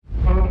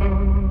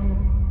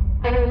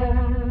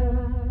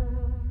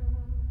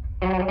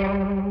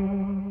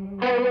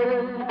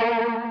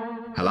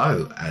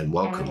and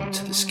welcome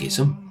to the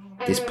Schism.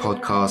 This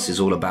podcast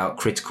is all about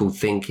critical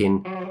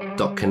thinking,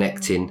 dot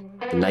connecting,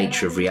 the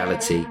nature of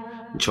reality,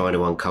 and trying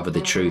to uncover the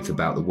truth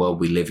about the world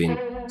we live in,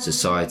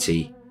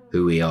 society,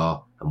 who we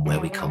are, and where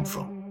we come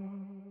from.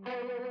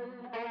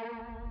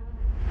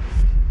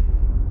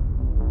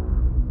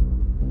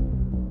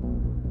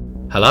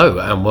 Hello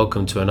and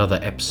welcome to another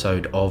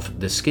episode of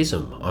The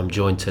Schism. I'm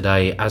joined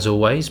today, as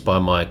always, by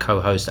my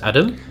co-host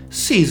Adam.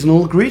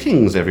 Seasonal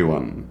greetings,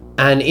 everyone.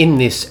 And in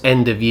this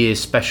end-of-year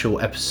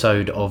special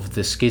episode of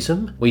The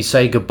Schism, we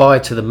say goodbye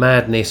to the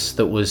madness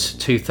that was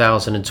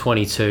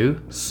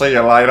 2022. See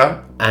you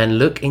later. And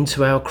look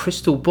into our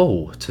crystal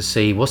ball to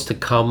see what's to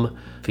come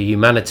for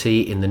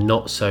humanity in the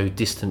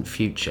not-so-distant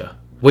future.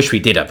 Wish we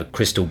did have a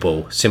crystal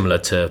ball, similar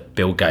to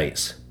Bill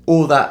Gates.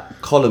 Or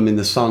that column in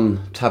the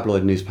Sun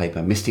tabloid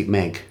newspaper, Mystic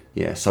Meg.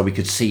 Yeah, so we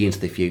could see into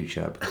the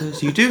future.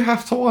 Because you do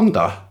have to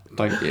wonder,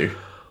 don't you?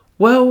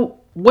 Well,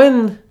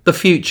 when the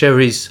future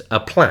is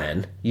a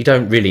plan, you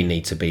don't really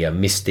need to be a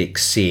mystic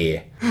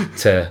seer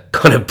to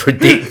kind of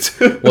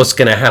predict what's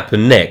going to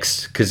happen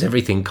next, because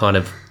everything kind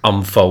of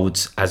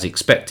unfolds as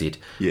expected,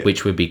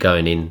 which we'll be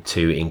going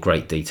into in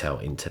great detail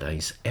in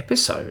today's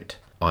episode.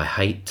 I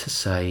hate to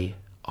say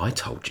I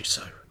told you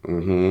so.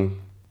 Mm-hmm.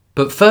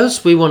 But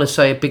first, we want to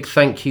say a big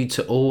thank you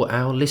to all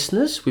our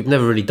listeners. We've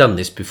never really done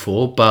this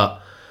before,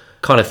 but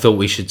kind of thought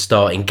we should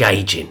start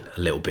engaging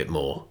a little bit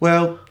more.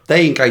 Well,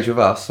 they engage with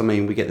us. I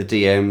mean, we get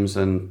the DMs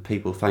and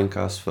people thank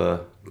us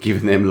for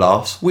giving them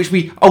laughs, which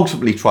we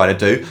ultimately try to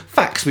do.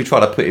 Facts, we try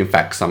to put in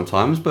facts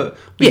sometimes, but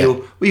we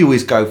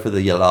always go for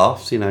the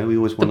laughs, you know. We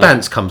always want the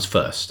bants comes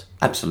first.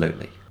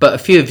 Absolutely. But a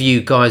few of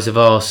you guys have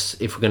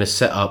asked if we're going to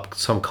set up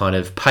some kind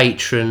of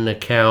Patreon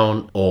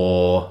account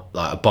or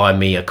like a buy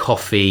me a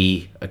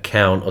coffee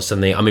account or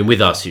something. I mean,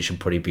 with us, it should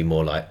probably be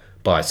more like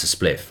buy us a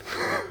spliff.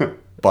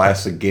 Buy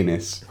us a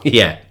Guinness.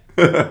 Yeah.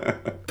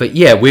 But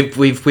yeah, we've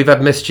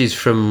had messages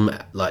from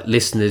like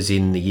listeners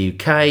in the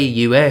UK,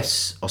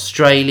 US,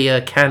 Australia,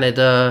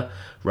 Canada,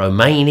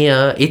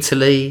 Romania,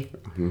 Italy,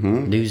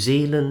 New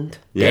Zealand,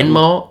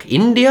 Denmark,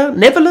 India,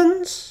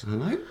 Netherlands. I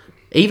know.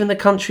 Even the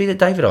country that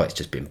David Icke's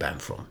just been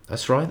banned from.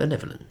 That's right, the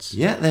Netherlands.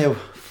 Yeah, they're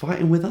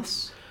fighting with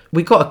us.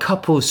 We got a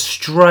couple of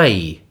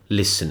stray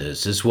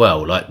listeners as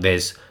well. Like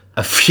there's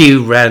a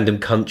few random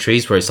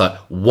countries where it's like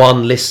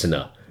one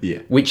listener. Yeah.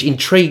 Which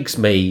intrigues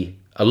me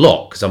a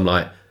lot because I'm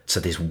like,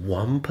 so there's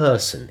one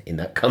person in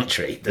that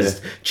country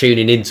that's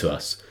tuning into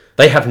us.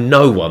 They have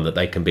no one that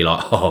they can be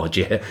like, oh,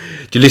 did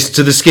you listen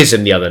to the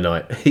Schism the other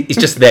night? It's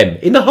just them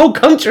in the whole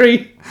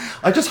country.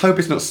 I just hope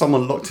it's not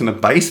someone locked in a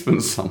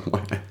basement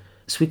somewhere.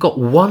 So we've got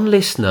one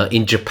listener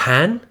in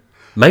Japan.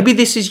 Maybe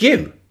this is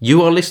you.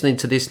 You are listening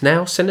to this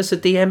now. Send us a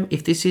DM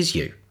if this is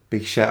you.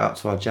 Big shout out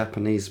to our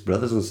Japanese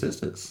brothers and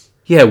sisters.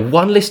 Yeah,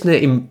 one listener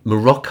in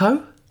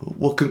Morocco.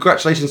 Well,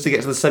 congratulations to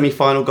get to the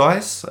semi-final,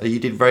 guys. You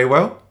did very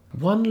well.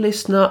 One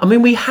listener. I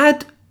mean,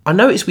 I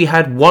noticed we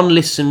had one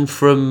listen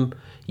from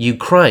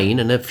Ukraine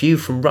and a few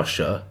from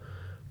Russia,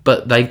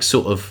 but they've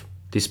sort of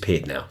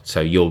disappeared now.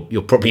 So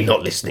you're probably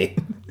not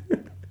listening.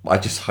 I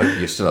just hope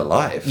you're still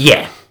alive.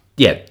 Yeah,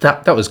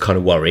 that was kind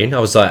of worrying.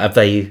 I was like, have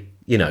they,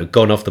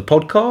 gone off the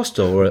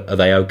podcast or are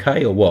they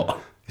okay or what?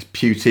 Has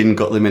Putin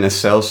got them in a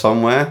cell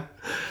somewhere?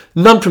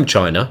 None from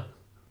China.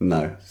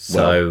 No.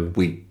 So well,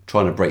 we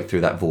trying to break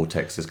through that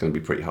vortex is going to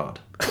be pretty hard.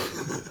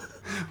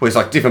 Well, it's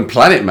like different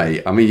planet,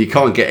 mate. I mean, you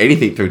can't get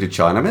anything through to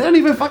China. I mean, they don't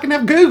even fucking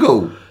have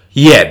Google.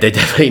 Yeah, they're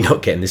definitely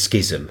not getting the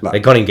Schism. No.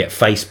 They can't even get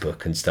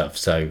Facebook and stuff.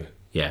 So,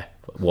 yeah,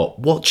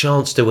 what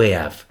chance do we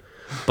have?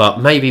 But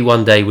maybe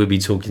one day we'll be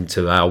talking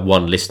to our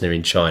one listener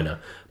in China.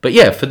 But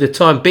yeah, for the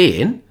time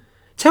being,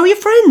 tell your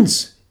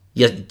friends,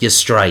 you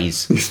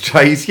strays. You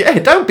strays, yeah.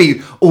 Don't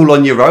be all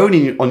on your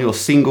own, on your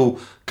single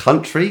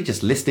country,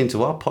 just listening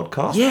to our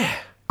podcast. Yeah.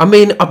 I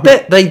mean, I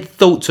bet they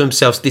thought to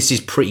themselves, this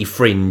is pretty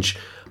fringe.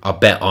 I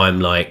bet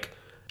I'm like,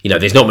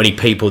 there's not many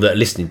people that are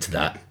listening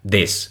to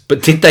this.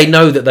 But did they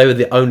know that they were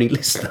the only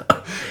listener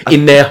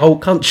in their whole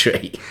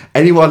country?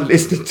 Anyone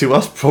listening to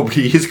us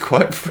probably is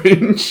quite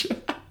fringe.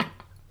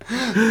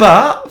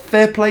 But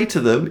fair play to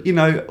them.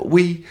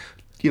 We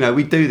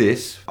do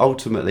this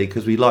ultimately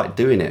because we like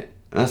doing it.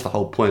 And that's the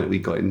whole point that we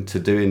got into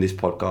doing this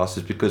podcast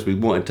is because we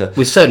wanted to...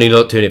 We're certainly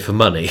not doing it for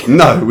money.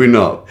 No, we're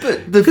not.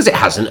 Because it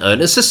hasn't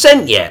earned us a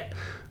cent yet.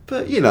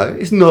 But,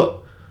 it's not...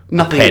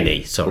 Nothing, a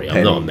penny, sorry,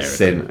 I'm not American.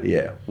 Cent,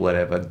 yeah,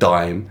 whatever,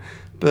 dime.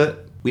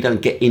 But we don't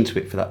get into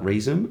it for that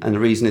reason. And the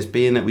reason is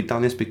being that we've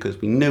done this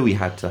because we knew we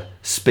had to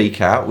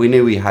speak out. We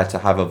knew we had to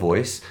have a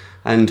voice.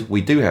 And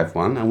we do have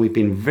one. And we've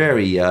been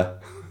very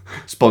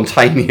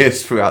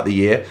spontaneous throughout the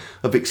year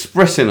of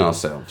expressing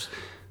ourselves.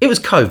 It was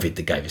COVID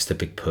that gave us the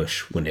big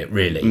push, wasn't it,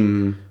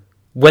 really?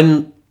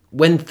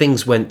 When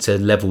things went to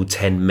level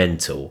 10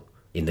 mental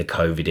in the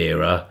COVID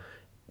era,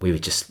 we were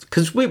just...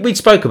 Because we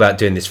spoke about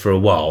doing this for a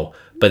while,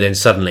 but then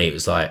suddenly it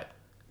was like,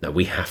 no,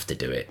 we have to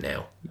do it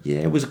now. Yeah,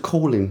 it was a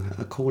calling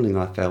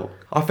I felt.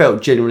 I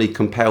felt generally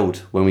compelled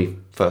when we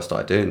first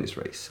started doing this,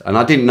 Reece. And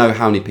I didn't know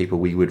how many people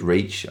we would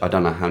reach. I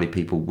don't know how many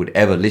people would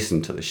ever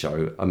listen to the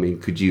show. I mean,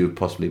 could you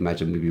possibly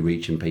imagine we'd be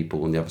reaching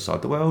people on the other side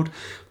of the world?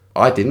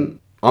 I didn't.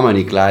 I'm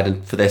only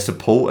glad for their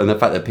support and the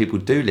fact that people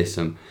do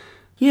listen.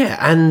 Yeah,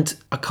 and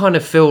I kind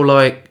of feel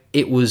like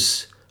it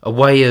was a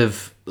way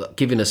of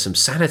giving us some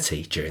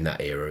sanity during that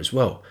era as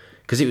well.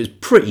 Because it was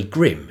pretty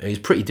grim. It was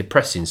pretty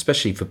depressing,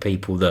 especially for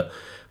people that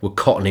were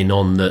cottoning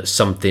on that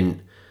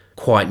something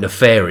quite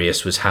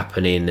nefarious was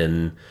happening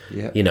and,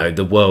 you know,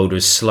 the world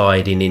was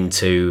sliding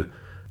into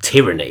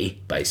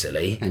tyranny,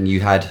 basically. And you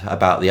had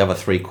about the other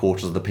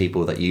 3/4 of the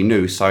people that you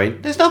knew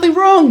saying, there's nothing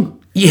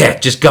wrong. Yeah,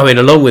 just going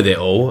along with it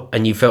all,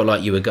 and you felt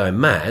like you were going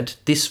mad.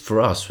 This, for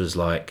us, was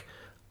like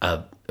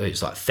it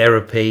was like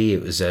therapy.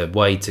 It was a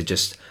way to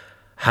just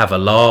have a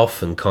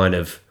laugh and kind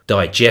of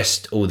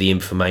digest all the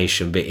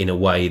information, but in a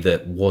way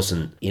that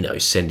wasn't, you know,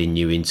 sending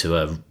you into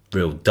a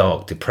real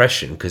dark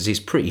depression, because it's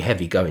pretty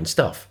heavy going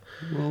stuff.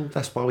 Well,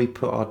 that's why we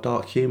put our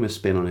dark humour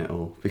spin on it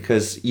all,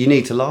 because you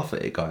need to laugh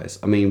at it, guys.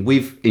 I mean,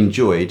 we've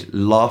enjoyed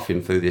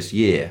laughing through this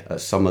year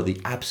at some of the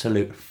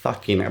absolute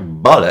fucking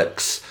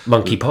bollocks.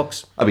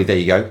 Monkeypox. I mean, there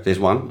you go. There's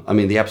one. I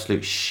mean, the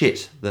absolute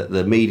shit that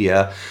the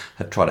media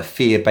have tried to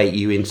fear bait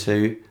you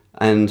into.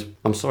 And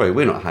I'm sorry,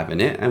 we're not having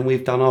it. And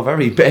we've done our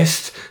very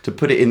best to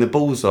put it in the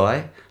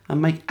bullseye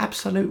and make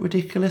absolute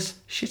ridiculous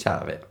shit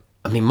out of it.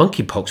 I mean,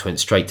 Monkeypox went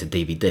straight to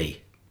DVD.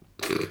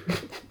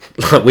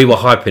 Like, we were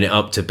hyping it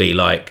up to be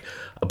like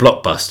a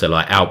blockbuster,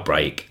 like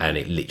Outbreak, and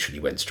it literally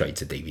went straight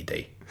to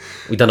DVD.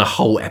 We've done a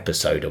whole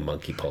episode on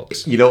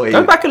Monkeypox. You know what?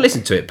 Go back and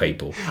listen to it,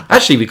 people.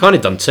 Actually, we kind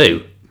of done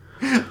two.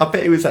 I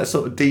bet it was that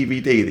sort of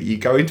DVD that you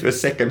go into a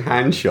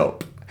second-hand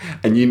shop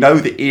and you know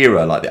the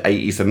era, like the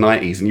 80s and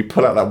 90s, and you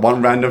pull out that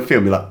one random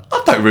film, you're like,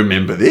 I don't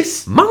remember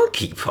this.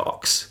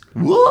 Monkeypox?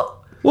 What?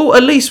 Well,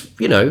 at least,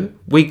 you know,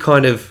 we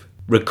kind of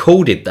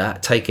recorded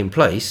that taking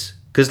place.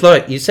 Because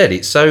like you said,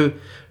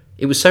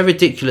 it was so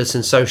ridiculous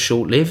and so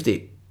short-lived,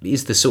 it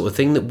is the sort of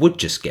thing that would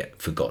just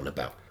get forgotten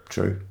about.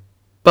 True.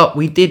 But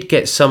we did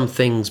get some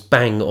things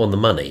bang on the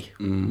money,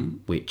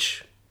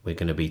 which we're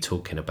going to be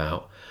talking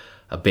about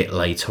a bit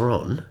later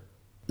on.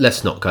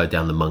 Let's not go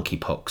down the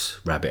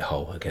monkeypox rabbit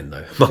hole again,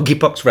 though.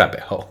 Monkeypox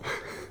rabbit hole.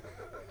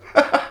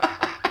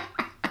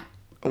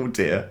 Oh,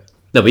 dear.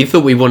 No, we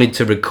thought we wanted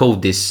to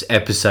record this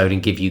episode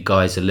and give you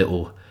guys a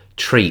little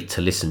treat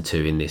to listen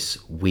to in this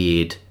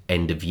weird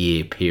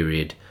end-of-year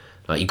period.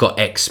 Like, you got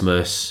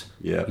Xmas,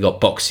 you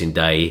got Boxing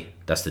Day,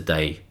 that's the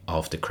day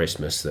after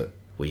Christmas that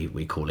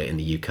we call it in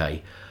the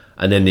UK.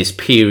 And then this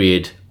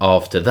period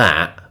after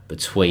that,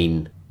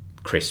 between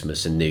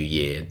Christmas and New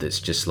Year, that's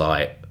just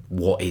like,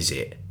 what is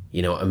it?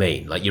 You know what I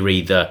mean? Like, you're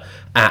either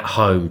at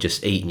home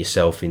just eating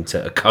yourself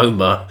into a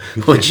coma,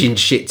 watching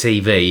shit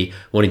TV,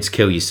 wanting to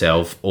kill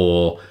yourself,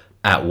 or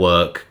at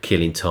work,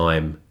 killing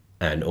time,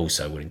 and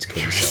also wanting to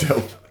kill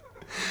yourself.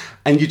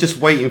 And you're just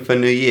waiting for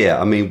New Year.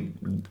 I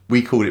mean,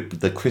 we call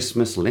it the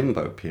Christmas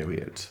limbo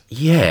period.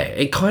 Yeah,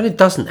 it kind of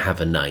doesn't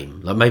have a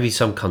name. Like, maybe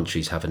some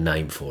countries have a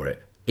name for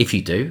it. If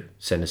you do,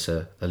 send us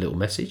a little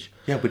message.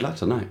 Yeah, we'd like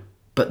to know.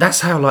 But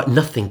that's how, like,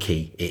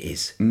 nothing-y it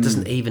is. It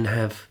doesn't even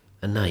have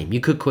a name. You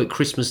could call it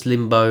Christmas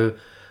limbo,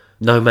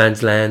 no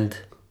man's land.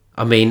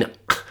 I mean,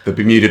 the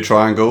Bermuda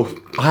Triangle.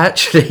 I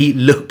actually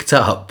looked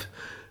up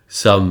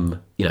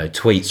some, you know,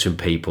 tweets from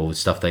people,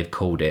 stuff they've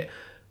called it.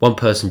 One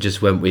person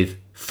just went with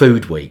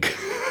Food Week.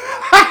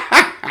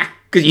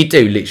 Because you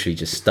do literally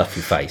just stuff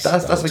your face.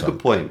 That's a good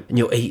point. And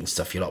you're eating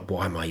stuff, you're like,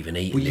 why am I even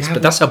eating this?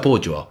 But that's how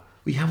bored you are.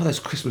 Well, you have all those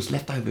Christmas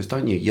leftovers,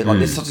 don't you? You're like,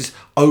 there's such this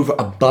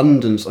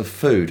overabundance of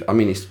food. I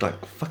mean, it's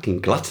like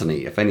fucking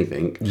gluttony, if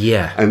anything.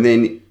 Yeah. And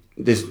then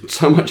there's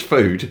so much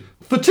food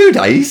for 2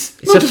 days.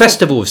 It's a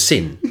festival of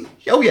sin.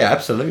 Oh, yeah,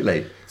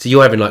 absolutely. So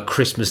you're having like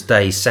Christmas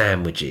Day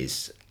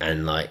sandwiches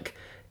and like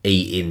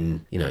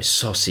eating, you know,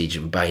 sausage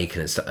and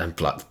bacon and stuff, and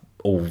like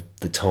all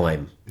the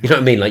time. You know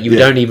what I mean? Like, you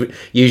would only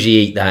usually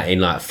eat that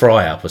in like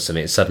fry up or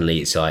something. Suddenly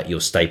it's like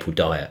your staple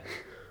diet.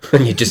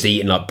 And you're just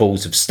eating like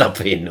balls of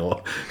stuffing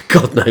or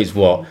God knows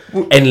what.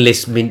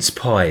 Endless mince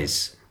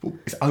pies.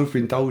 It's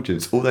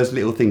overindulgence. All those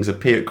little things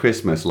appear at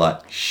Christmas,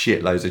 like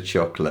shitloads of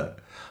chocolate,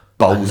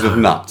 bowls of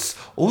nuts,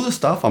 all the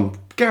stuff I'm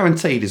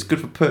guaranteed is good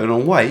for putting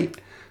on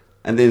weight,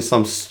 and then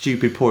some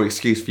stupid poor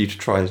excuse for you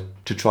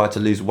to try to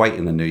lose weight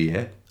in the new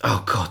year.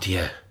 Oh God,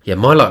 yeah. Yeah,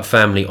 my like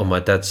family on my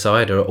dad's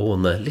side are all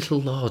on the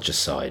little larger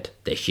side.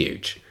 They're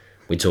huge.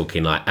 We're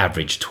talking like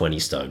average 20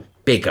 stone.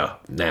 Bigger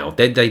now.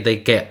 They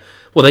get...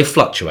 Well, they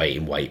fluctuate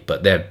in weight,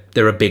 but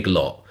they're a big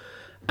lot.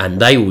 And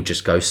they will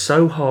just go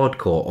so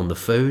hardcore on the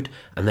food,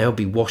 and they'll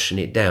be washing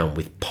it down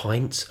with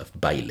pints of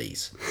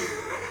Baileys.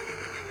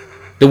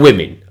 The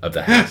women of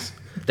the house.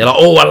 They're like,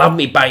 oh, I love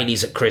me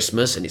Baileys at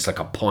Christmas, and it's like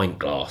a pint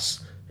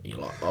glass. And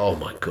you're like, oh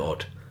my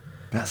God.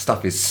 That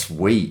stuff is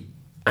sweet.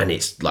 And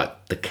it's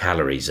like the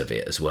calories of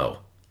it as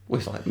well. Well,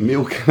 it's like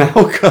milk and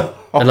alcohol.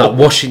 And like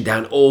washing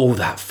down all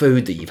that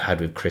food that you've had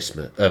with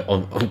Christmas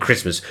on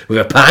Christmas with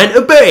a pint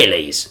of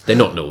Baileys. They're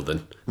not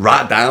Northern.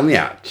 Right down the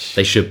hatch.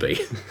 They should be.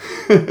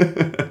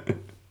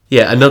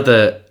 Yeah,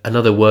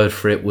 another word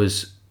for it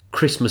was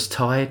Christmas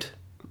tide.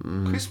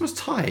 Christmas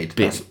tide?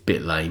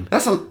 Bit lame.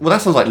 That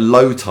sounds like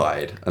low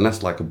tide, and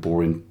that's like a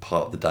boring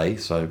part of the day,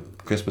 so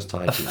Christmas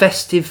tide. A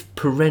festive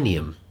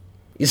perennium.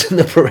 Isn't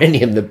the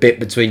perennium the bit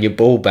between your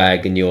ball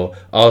bag and your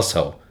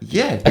arsehole?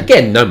 Yeah.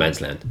 Again, no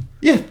man's land.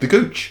 Yeah, the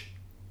gooch.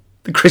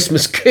 The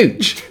Christmas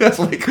gooch. That's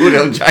what they called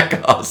it on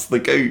Jackass, the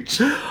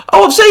gooch.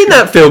 Oh, I've seen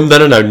that film.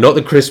 No, not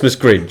the Christmas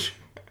Grinch.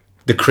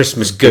 The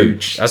Christmas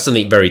gooch. That's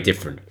something very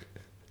different.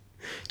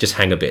 Just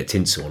hang a bit of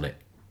tinsel on it.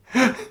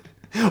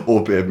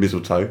 Or a bit of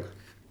mistletoe.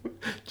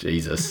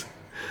 Jesus.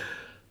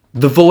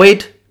 The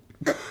Void.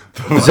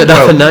 Is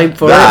another name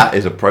for That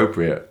is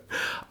appropriate.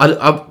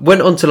 I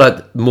went on to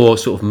like more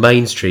sort of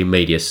mainstream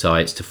media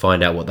sites to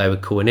find out what they were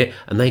calling it,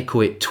 and they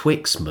call it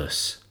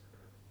Twixmas.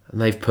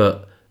 And they've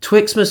put,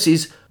 Twixmas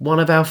is one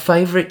of our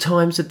favourite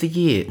times of the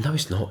year. No,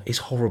 it's not. It's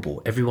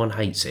horrible. Everyone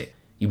hates it.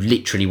 You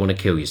literally want to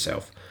kill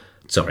yourself.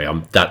 Sorry,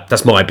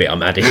 that's my bit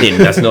I'm adding in.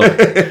 That's not.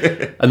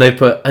 And they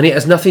put, and it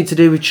has nothing to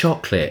do with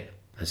chocolate.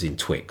 As in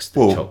Twix.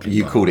 Well, chocolate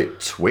you bar. called it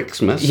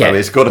Twixmas, Yeah. so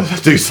it's got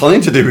to do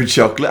something to do with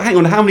chocolate. Hang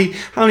on, how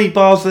many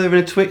bars are there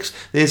in a Twix?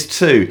 There's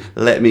 2.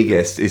 Let me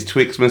guess. Is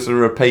Twixmas a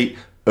repeat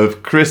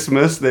of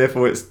Christmas?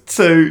 Therefore, it's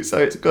 2, so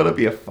it's got to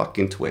be a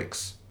fucking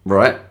Twix,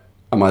 right?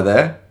 Am I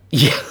there?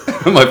 Yeah.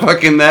 Am I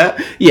fucking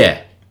there?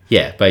 Yeah,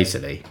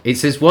 basically. It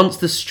says, once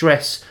the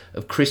stress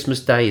of Christmas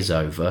Day is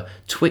over,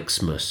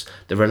 Twixmas,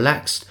 the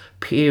relaxed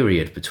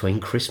period between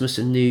Christmas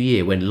and New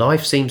Year, when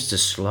life seems to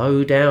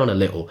slow down a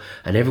little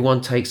and everyone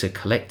takes a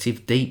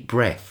collective deep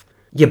breath.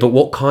 Yeah, but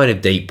what kind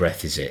of deep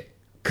breath is it?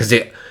 Because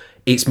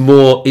it's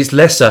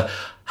less a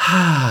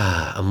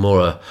and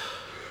more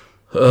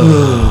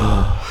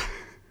a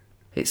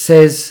It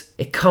says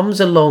it comes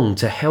along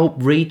to help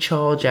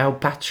recharge our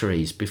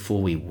batteries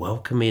before we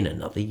welcome in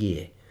another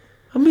year.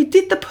 I mean,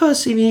 did the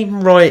person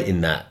even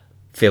writing that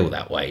feel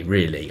that way,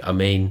 really? I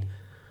mean,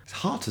 It's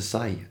hard to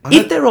say.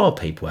 if there are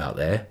people out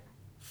there,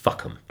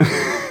 fuck them.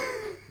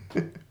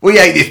 We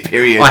hate this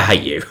period. I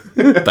hate you,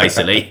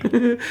 basically.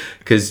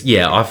 Because,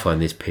 yeah, I find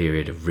this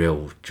period a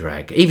real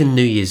drag. Even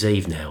New Year's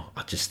Eve now,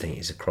 I just think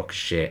it's a crock of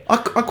shit. I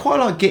quite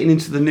like getting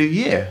into the new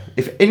year.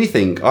 If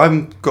anything,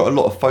 I've got a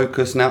lot of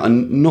focus now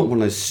and not one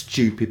of those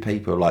stupid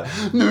people like,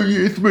 New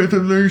Year's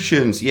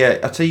resolutions. Yeah,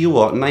 I tell you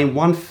what, name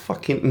one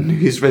fucking New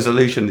Year's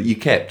resolution that you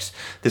kept.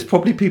 There's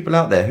probably people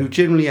out there who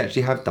generally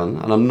actually have done,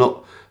 and I'm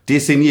not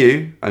dissing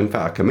you. In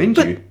fact, I commend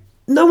you.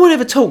 No one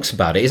ever talks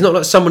about it. It's not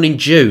like someone in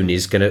June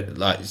is going to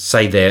like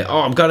say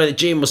I'm going to the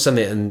gym or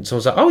something, and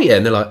someone's like, oh yeah,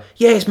 and they're like,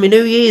 yeah, it's my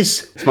New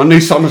Year's. It's my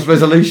new summer's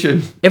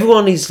resolution.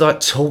 Everyone is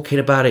like talking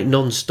about it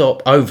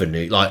non-stop over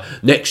like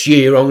next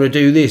year I'm going to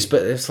do this,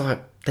 but it's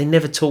like they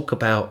never talk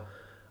about,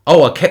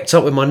 I kept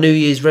up with my New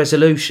Year's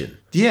resolution.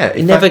 Yeah.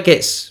 It never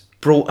gets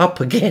brought up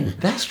again.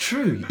 That's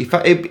true. In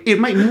fact, it'd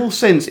make more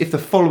sense if the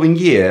following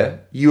year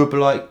you would be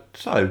like,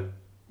 so,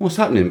 what's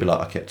happening? Be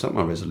like, I kept up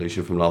my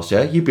resolution from last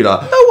year. You'd be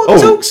like, No one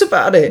talks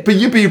about it. But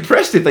you'd be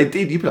impressed if they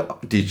did. You'd be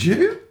like, did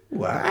you?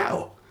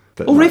 Wow.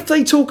 But Or no. if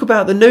they talk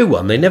about the new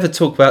one, they never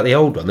talk about the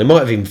old one. They might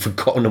have even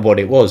forgotten what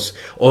it was.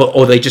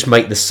 Or they just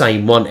make the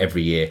same one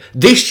every year.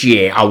 This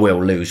year I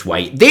will lose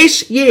weight.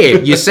 This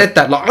year. You said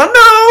that like, I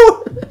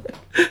know.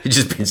 You've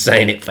just been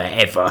saying it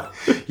forever.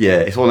 Yeah,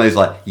 it's one of those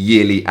like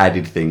yearly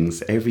added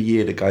things. Every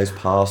year that goes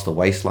past, the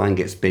waistline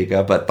gets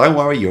bigger. But don't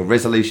worry, your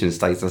resolution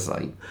stays the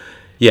same.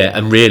 Yeah,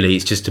 and really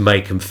it's just to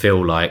make them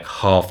feel like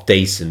half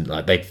decent.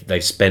 Like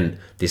they've spent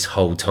this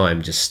whole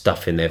time just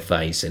stuffing their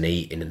face and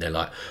eating, and they're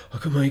like, I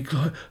can make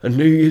like a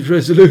New Year's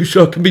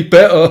resolution, I can be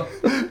better.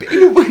 But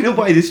in a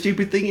way, the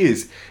stupid thing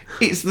is,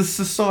 it's the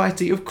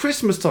society of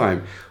Christmas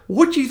time.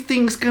 What do you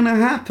think's going to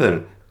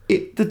happen?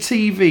 The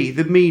TV,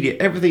 the media,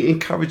 everything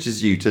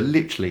encourages you to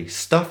literally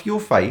stuff your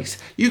face.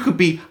 You could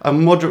be a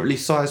moderately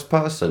sized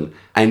person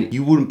and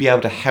you wouldn't be able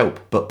to help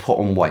but put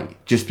on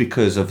weight just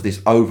because of this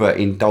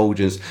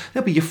overindulgence.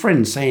 There'll be your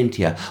friends saying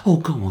to you, oh,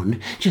 go on,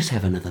 just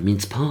have another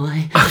mince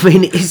pie. I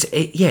mean, it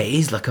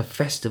is like a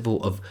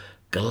festival of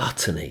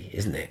gluttony,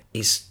 isn't it?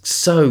 It's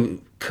so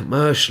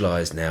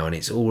commercialised now, and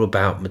it's all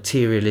about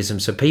materialism.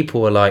 So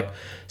people are like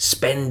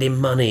spending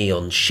money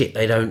on shit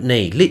they don't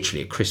need.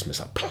 Literally at Christmas,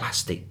 like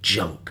plastic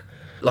junk.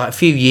 Like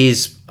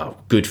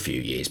good few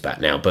years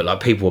back now, but like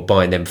people were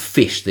buying them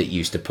fish that you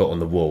used to put on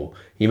the wall.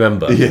 You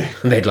remember? Yeah.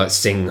 And they'd like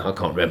sing, I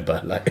can't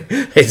remember, like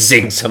they'd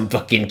sing some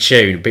fucking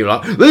tune. People are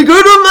like, they're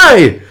good, aren't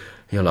they? And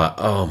you're like,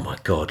 oh my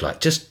God, like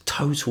just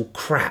total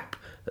crap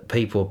that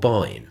people are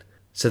buying.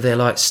 So they're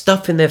like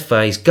stuffing their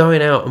face,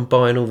 going out and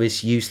buying all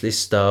this useless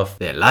stuff.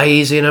 They're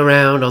lazing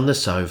around on the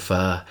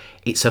sofa.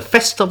 It's a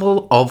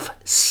festival of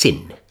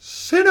sin.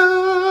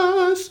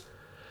 Sinners!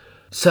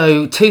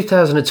 So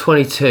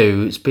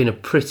 2022, it's been a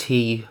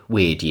pretty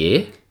weird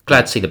year.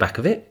 Glad to see the back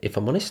of it, if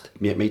I'm honest.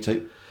 Yeah, me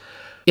too.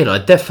 You know, I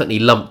definitely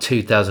lumped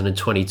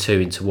 2022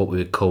 into what we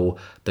would call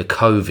the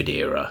COVID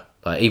era.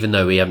 Like, even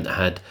though we haven't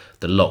had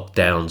the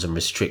lockdowns and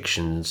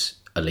restrictions,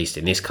 at least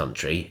in this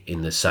country,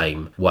 in the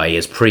same way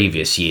as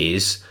previous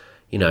years,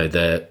 you know,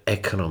 the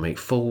economic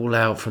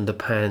fallout from the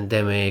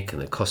pandemic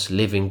and the cost of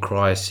living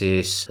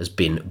crisis has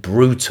been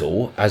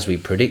brutal, as we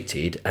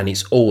predicted, and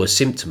it's all a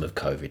symptom of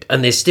COVID.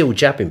 And they're still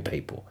jabbing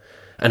people.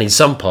 And in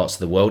some parts of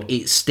the world,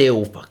 it's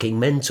still fucking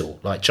mental,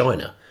 like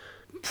China.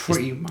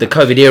 Pretty much. The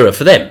COVID era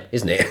for them,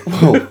 isn't it?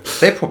 Well,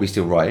 they're probably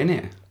still right,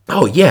 isn't it?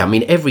 Oh, yeah. I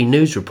mean, every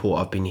news report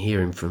I've been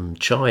hearing from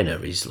China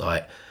is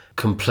like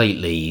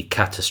completely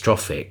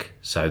catastrophic.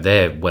 So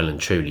they're well and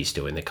truly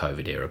still in the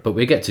COVID era. But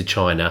we'll get to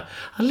China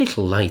a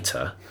little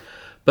later.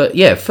 But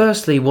yeah,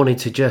 firstly, wanted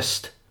to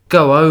just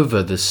go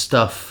over the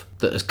stuff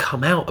that has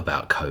come out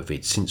about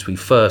COVID since we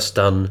first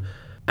done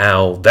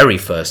our very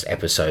first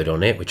episode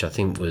on it, which I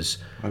think was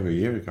over a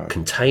year ago.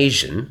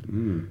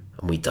 Contagion.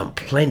 And we've done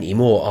plenty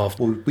more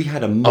after,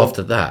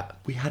 after that.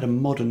 We had a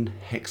modern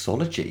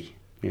hexology.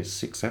 We had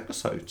 6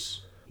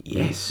 episodes.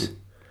 Yes.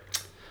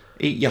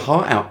 Eat your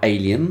heart out,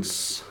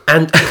 aliens.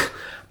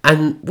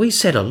 And we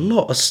said a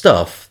lot of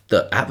stuff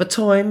that at the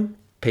time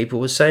people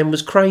were saying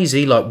was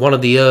crazy. Like, one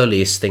of the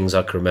earliest things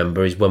I can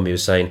remember is when we were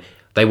saying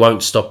they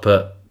won't stop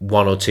at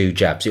 1 or 2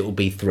 jabs. It will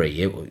be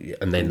 3.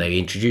 And then they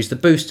introduced the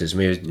boosters.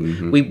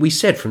 And we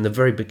said from the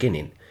very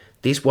beginning,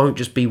 this won't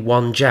just be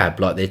 1 jab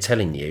like they're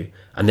telling you.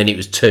 And then it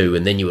was 2,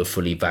 and then you were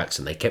fully vaxxed,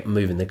 and they kept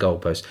moving the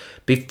goalposts.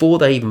 Before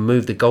they even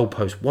moved the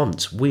goalpost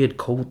once, we had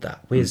called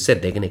that. We had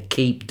said they're going to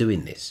keep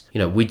doing this. You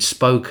know, we'd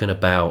spoken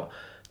about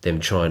them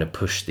trying to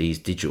push these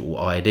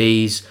digital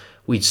IDs.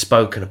 We'd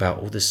spoken about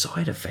all the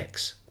side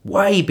effects.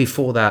 Way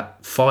before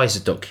that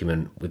Pfizer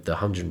document with the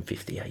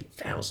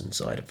 158,000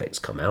 side effects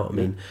come out. I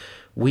mean,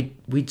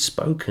 we'd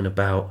spoken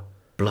about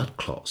blood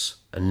clots.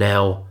 And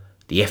now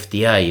the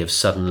FDA have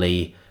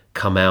suddenly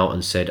come out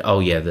and said,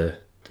 oh, yeah, the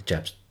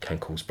jabs can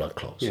cause blood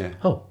clots. Yeah.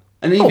 Oh.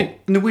 And even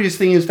and the weirdest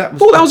thing is that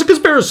was a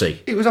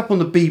conspiracy. It was up on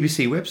the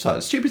BBC website.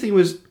 The stupid thing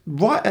was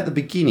right at the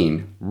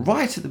beginning,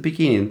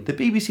 the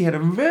BBC had a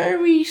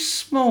very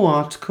small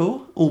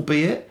article,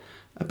 albeit,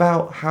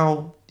 about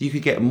how you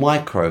could get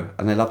micro,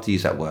 and they love to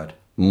use that word,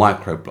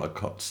 micro blood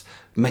clots.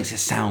 It makes it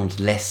sound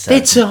less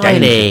They're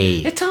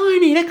tiny. They're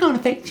tiny, they can't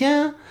affect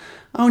you.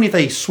 Only if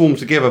they swarm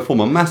together, form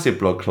a massive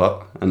blood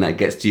clot, and that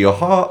gets to your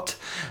heart,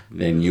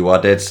 then you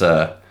are dead,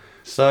 sir.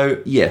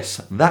 So, yes,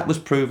 that was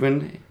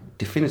proven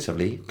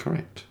definitively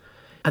correct.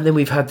 And then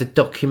we've had the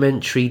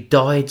documentary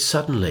Died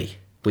Suddenly,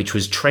 which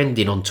was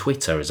trending on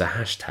Twitter as a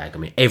hashtag. I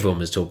mean, everyone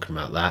was talking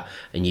about that,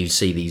 and you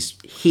see these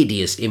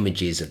hideous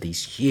images of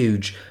these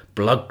huge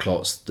blood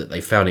clots that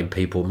they found in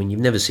people. I mean, you've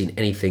never seen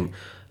anything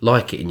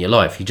like it in your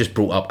life. You just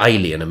brought up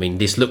Alien. I mean,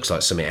 this looks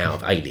like something out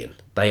of Alien.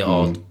 They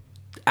are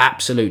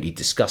absolutely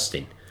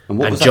disgusting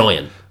and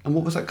giant. And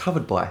what was that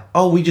covered by?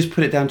 Oh, we just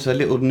put it down to a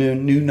little new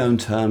known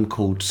term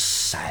called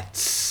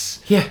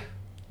SADS. Yeah,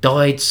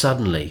 died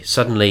suddenly.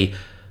 Suddenly,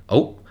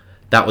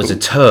 that was a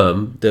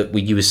term that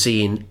you were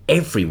seeing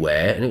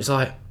everywhere, and it was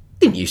like,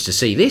 didn't used to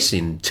see this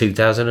in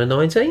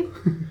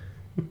 2019.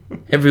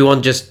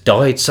 Everyone just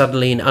died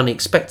suddenly and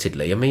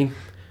unexpectedly. I mean,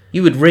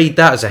 you would read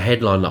that as a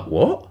headline like,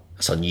 what?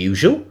 That's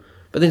unusual.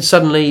 But then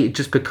suddenly it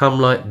just become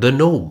like the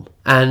norm.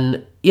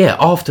 And yeah,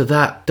 after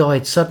that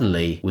died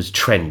suddenly was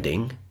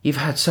trending, you've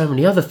had so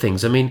many other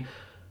things. I mean,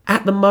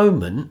 at the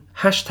moment,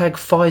 hashtag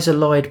Pfizer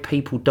lied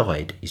people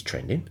died is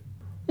trending.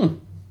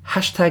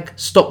 Hashtag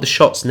stop the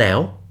shots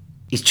now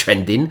is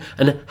trending.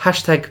 And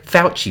hashtag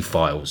Fauci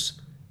files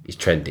is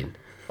trending.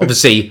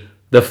 Obviously,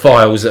 the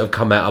files that have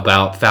come out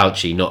about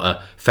Fauci, not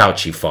a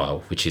Fauci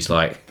file, which is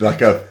like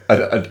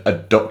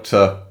a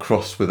doctor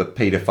crossed with a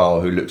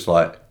paedophile who looks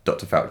like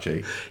Dr.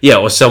 Fauci. Yeah,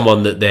 or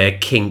someone that their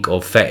kink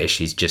or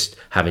fetish is just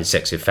having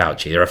sex with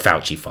Fauci. They're a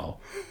Fauci file.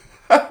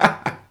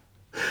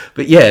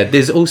 But yeah,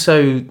 there's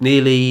also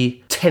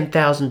nearly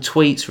 10,000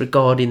 tweets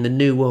regarding the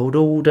New World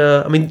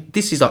Order. I mean,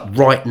 this is like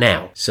right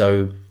now.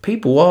 So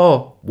people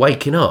are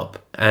waking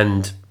up.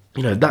 And,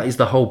 you know, that is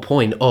the whole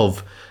point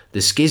of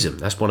the Schism.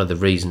 That's one of the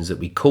reasons that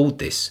we called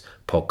this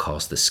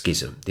podcast the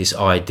Schism. This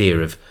idea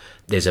of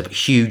there's a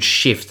huge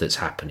shift that's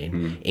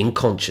happening in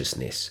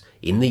consciousness,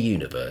 in the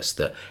universe,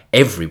 that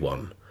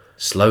everyone,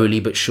 slowly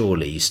but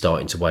surely, is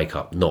starting to wake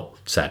up.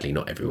 Sadly,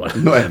 not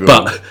everyone.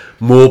 But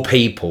more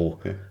people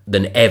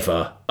than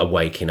ever are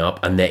waking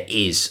up, and there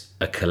is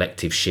a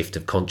collective shift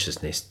of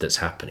consciousness that's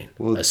happening,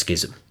 a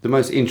schism. The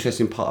most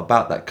interesting part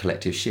about that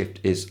collective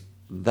shift is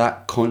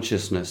that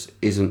consciousness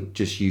isn't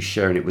just you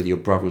sharing it with your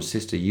brother and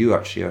sister. You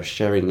actually are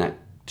sharing that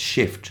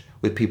shift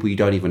with people you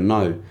don't even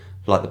know,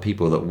 like the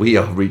people that we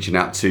are reaching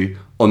out to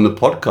on the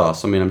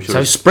podcast. I mean, I'm sure.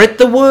 So spread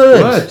the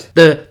word.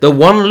 The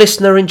one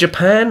listener in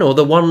Japan or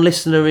the one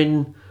listener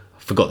in, I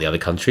forgot the other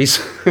countries.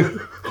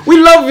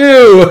 We love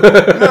you.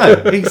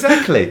 No,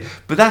 exactly.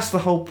 But that's the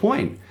whole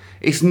point.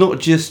 It's not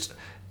just,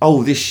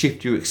 this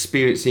shift you're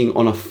experiencing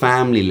on a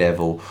family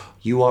level.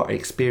 You are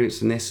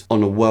experiencing this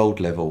on a world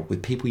level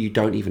with people you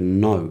don't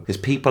even know. There's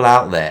people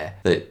out there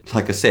that,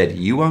 like I said,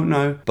 you won't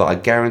know, but I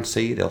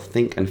guarantee they'll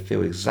think and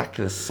feel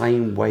exactly the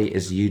same way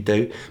as you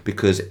do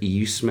because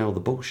you smell the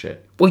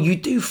bullshit. Well, you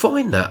do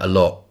find that a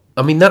lot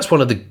I mean, that's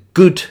one of the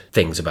good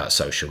things about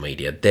social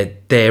media.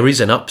 There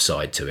is an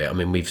upside to it. I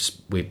mean, we've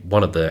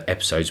one of the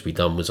episodes we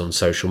done was on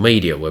social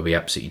media where we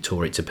absolutely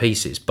tore it to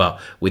pieces.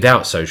 But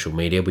without social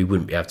media, we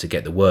wouldn't be able to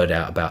get the word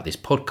out about this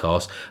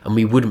podcast, and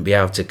we wouldn't be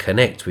able to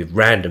connect with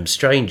random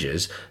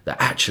strangers that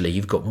actually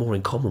you've got more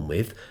in common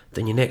with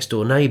than your next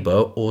door neighbour,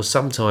 or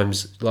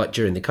sometimes, like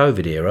during the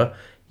COVID era,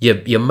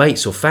 your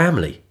mates or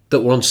family that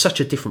were on such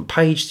a different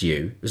page to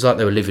you. It was like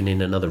they were living in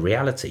another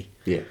reality.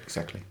 Yeah,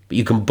 exactly. But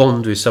you can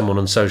bond with someone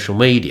on social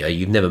media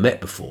you've never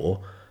met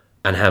before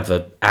and have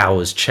an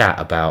hour's chat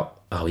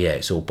about, oh yeah,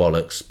 it's all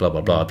bollocks, blah,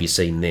 blah, blah. Have you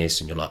seen this?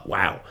 And you're like,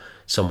 wow,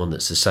 someone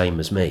that's the same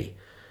as me.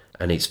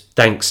 And it's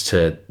thanks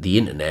to the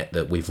internet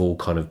that we've all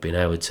kind of been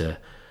able to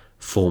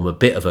form a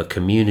bit of a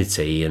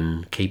community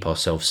and keep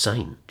ourselves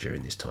sane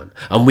during this time.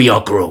 And we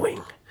are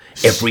growing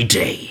every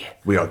day.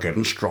 We are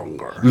getting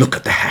stronger. Look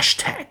at the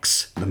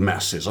hashtags. The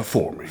masses are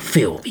forming.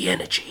 Feel the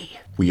energy.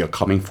 We are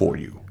coming for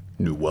you.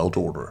 New World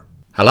Order.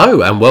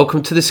 Hello and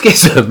welcome to the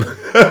Schism.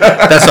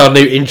 That's our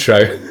new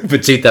intro for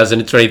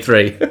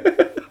 2023.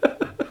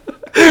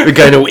 We're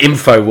going all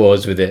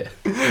InfoWars with it.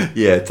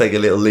 Yeah, take a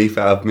little leaf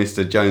out of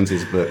Mr.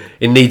 Jones's book.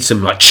 It needs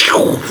some like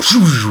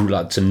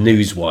some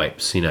news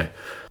wipes, you know.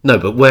 No,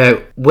 but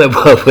where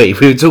were we?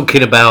 We were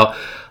talking about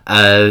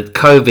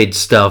COVID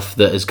stuff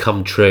that has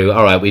come true.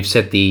 All right, we've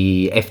said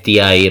the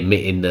FDA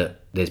admitting that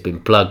there's been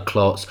blood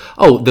clots.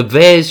 Oh, the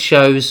VAERS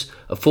shows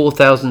a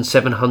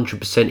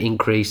 4,700%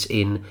 increase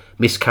in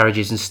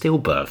miscarriages and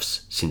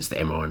stillbirths since the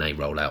mRNA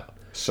rollout.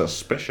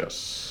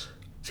 Suspicious.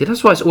 See,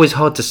 that's why it's always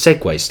hard to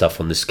segue stuff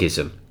on the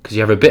Schism, because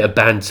you have a bit of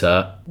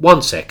banter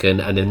 1 second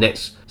and the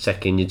next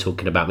second you're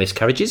talking about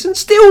miscarriages and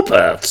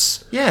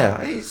stillbirths.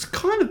 Yeah, it's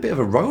kind of a bit of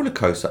a roller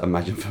coaster, I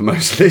imagine, for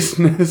most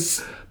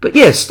listeners. But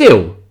yeah,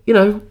 still, you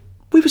know,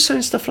 we were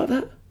saying stuff like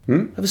that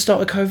at the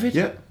start of COVID.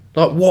 Yeah.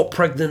 Like, what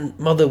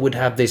pregnant mother would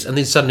have this? And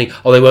then suddenly,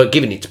 oh, they weren't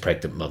giving it to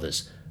pregnant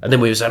mothers. And then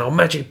we were saying, oh,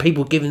 imagine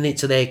people giving it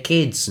to their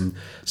kids. And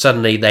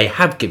suddenly they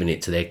have given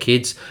it to their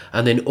kids.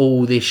 And then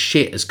all this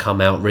shit has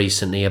come out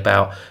recently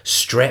about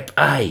strep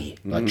A.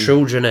 Like,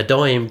 children are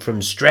dying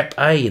from strep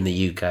A in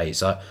the UK.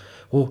 It's like,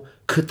 well,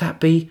 could that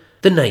be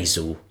the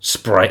nasal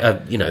spray,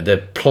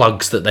 the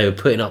plugs that they were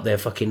putting up their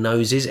fucking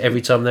noses every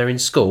time they're in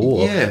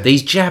school? Or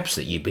these jabs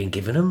that you've been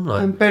giving them?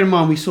 Like, and bear in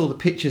mind, we saw the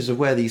pictures of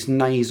where these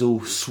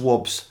nasal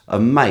swabs are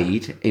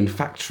made in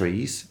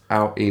factories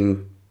out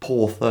in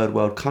poor third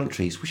world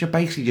countries, which are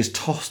basically just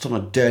tossed on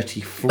a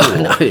dirty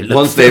floor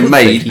once they're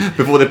made,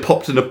 before they're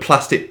popped in a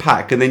plastic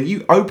pack. And then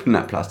you open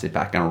that plastic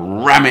pack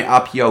and ram it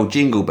up your old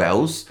jingle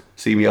bells.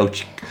 See me old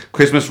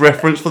Christmas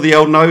reference for the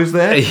old nose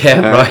there?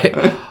 Yeah,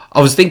 right. I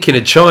was thinking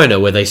of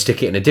China where they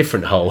stick it in a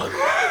different hole.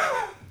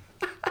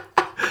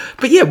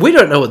 But yeah, we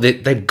don't know what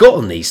they've got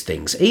on these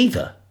things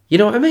either. You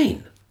know what I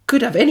mean?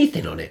 Could have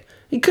anything on it.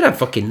 It could have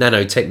fucking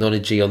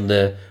nanotechnology on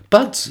the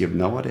buds. You have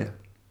no idea.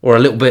 Or a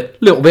little bit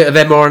of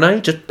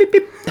mRNA, just beep,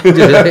 beep,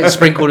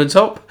 sprinkled on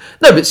top.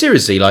 No, but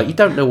seriously, like, you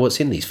don't know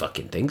what's in these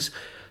fucking things.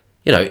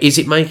 You know, is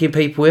it making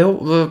people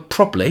ill?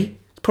 Probably.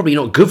 It's probably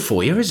not good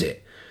for you, is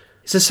it?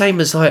 It's the same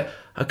as, like,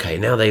 okay,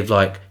 now they've,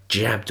 like,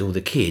 jabbed all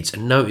the kids,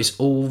 and notice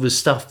all the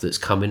stuff that's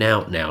coming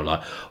out now,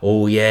 like,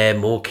 oh yeah,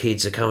 more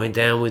kids are coming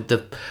down with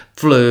the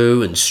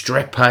flu, and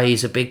strep A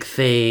is a big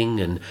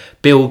thing, and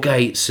Bill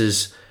Gates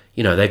has,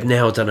 you know, they've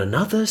now done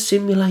another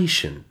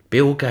simulation.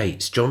 Bill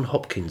Gates, John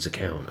Hopkins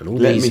account, and all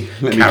these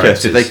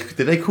characters.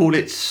 Did they call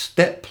it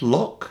Step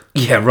Lock?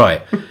 Yeah,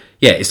 right.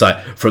 Yeah, it's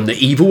like, from the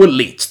evil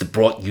elites that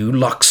brought you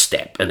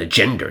Lockstep and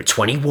Agenda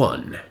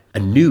 21, a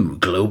new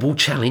global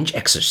challenge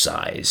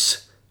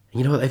exercise.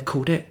 You know what they've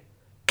called it?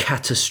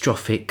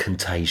 Catastrophic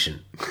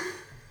Contagion.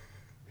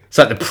 It's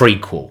like the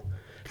prequel.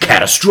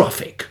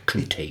 Catastrophic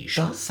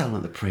Contagion. It does sound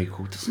like the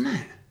prequel, doesn't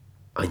it?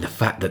 I mean, the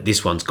fact that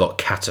this one's got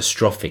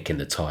catastrophic in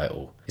the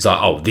title. It's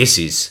like, oh, this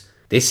is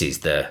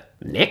the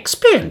next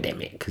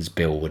pandemic, as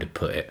Bill would have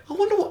put it. I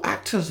wonder what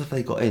actors have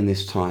they got in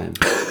this time.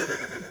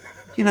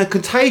 You know,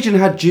 Contagion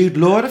had Jude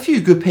Law, had a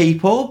few good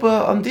people,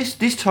 but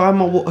this time,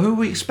 who are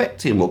we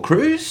expecting? What,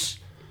 Cruise?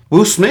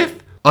 Will Smith?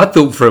 I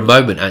thought for a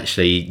moment,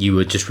 actually, you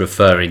were just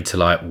referring to,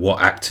 like,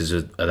 what actors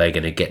are they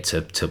going to get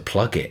to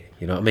plug it?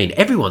 You know what I mean?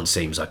 Everyone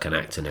seems like an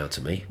actor now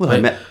to me.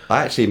 Well,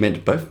 I actually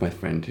meant both, my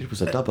friend. It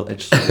was a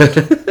double-edged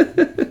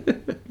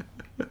sword.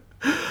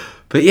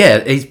 But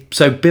yeah,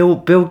 so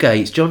Bill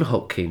Gates, John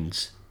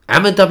Hopkins,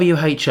 and the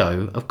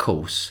WHO, of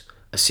course,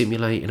 are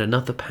simulating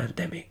another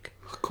pandemic.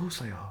 Of course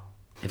they are.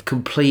 They've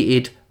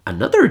completed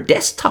another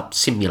desktop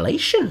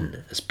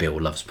simulation, as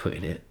Bill loves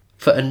putting it,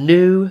 for a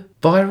new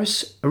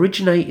virus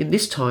originating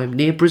this time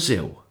near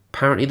Brazil.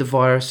 Apparently the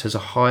virus has a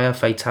higher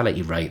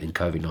fatality rate than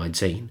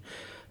COVID-19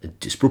 and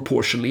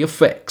disproportionately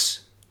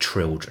affects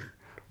children.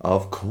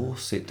 Of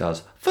course it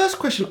does. First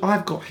question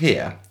I've got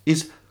here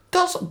is,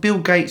 does Bill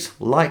Gates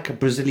like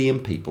Brazilian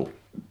people?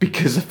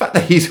 Because the fact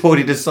that he's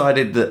already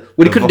decided that...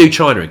 Well, he couldn't do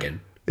China again.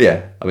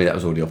 Yeah, I mean, that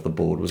was already off the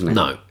board, wasn't it?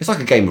 No. It's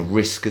like a game of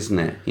Risk, isn't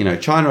it? You know,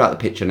 China out the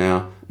picture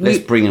now. Let's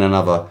bring in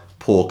another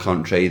poor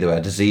country, where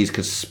disease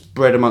could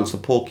spread amongst the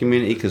poor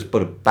community because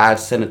of bad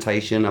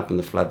sanitation up in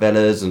the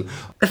favelas. And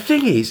the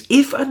thing is,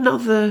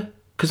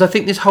 because I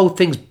think this whole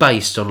thing's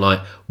based on like,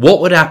 what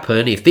would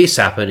happen if this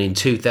happened in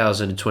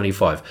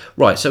 2025?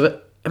 Right,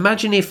 so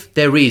imagine if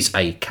there is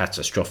a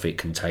catastrophic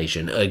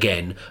contagion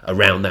again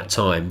around that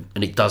time,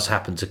 and it does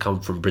happen to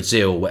come from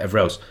Brazil or whatever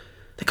else.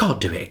 They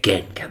can't do it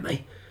again, can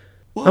they?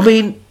 What? I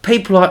mean,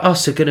 people like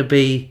us are going to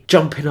be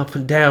jumping up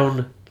and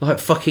down like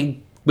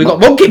fucking... We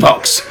got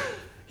monkeypox.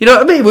 You know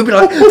what I mean? We'd be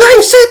like, they've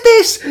said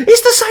this!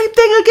 It's the same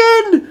thing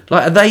again!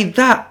 Like, are they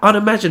that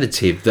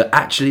unimaginative that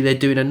actually they're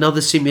doing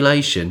another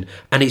simulation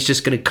and it's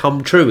just going to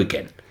come true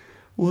again?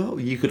 Well,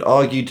 you could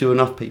argue, do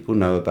enough people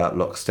know about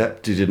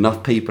Lockstep? Did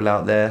enough people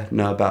out there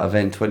know about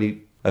Event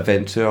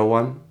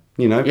 201?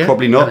 You know, yeah,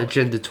 probably not.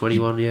 Agenda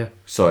 21, yeah.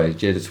 Sorry,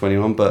 Agenda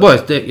 21, but... Well,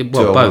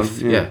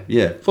 both,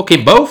 yeah.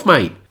 Fucking both,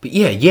 mate. But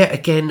yeah, yet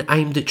again,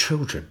 aimed at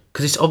children.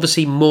 Because it's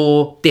obviously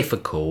more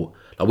difficult.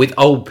 Like with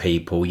old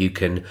people, you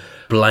can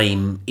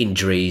blame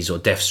injuries or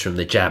deaths from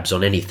the jabs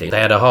on anything. They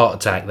had a heart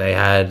attack, they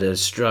had a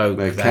stroke.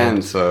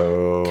 Cancer,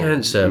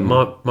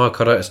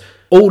 myocarditis.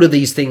 All of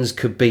these things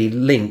could be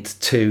linked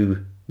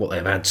to what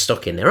they've had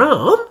stuck in their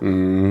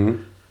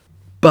arm.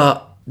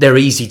 But they're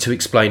easy to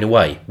explain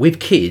away. With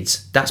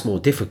kids, that's more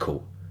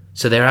difficult.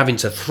 So they're having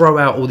to throw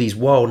out all these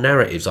wild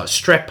narratives like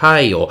strep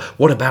A, or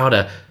what about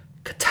a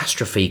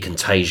catastrophe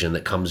contagion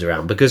that comes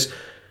around? Because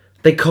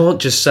they can't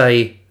just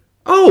say,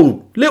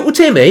 oh, little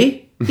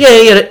Timmy,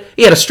 yeah,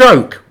 he had a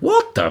stroke.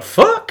 What the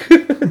fuck?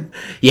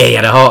 Yeah, he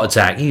had a heart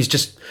attack. He was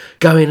just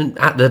going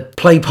at the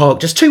play park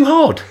just too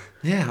hard.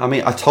 Yeah, I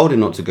mean, I told him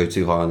not to go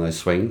too high on those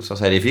swings. I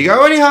said, if you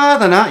go any higher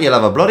than that, you'll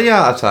have a bloody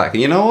heart attack.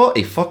 And you know what?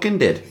 He fucking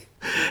did.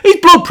 His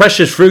blood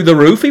pressure's through the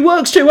roof. He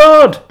works too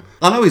hard.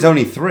 I know he's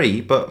only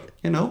 3, but,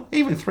 you know,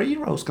 even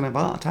 3-year-olds can have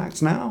heart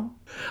attacks now.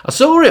 I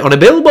saw it on a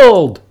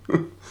billboard.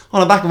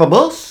 On the back of a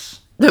bus.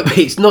 No, but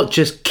it's not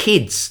just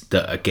kids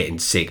that are getting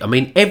sick. I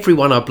mean,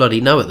 everyone I bloody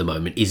know at the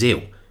moment is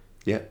ill.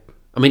 Yeah.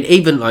 I mean,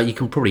 even, like, you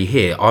can probably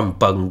hear, I'm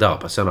bunged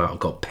up. I sound like I've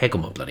got a peg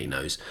on my bloody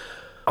nose.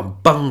 I'm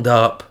bunged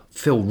up,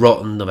 feel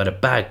rotten, I've had a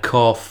bad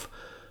cough,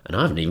 and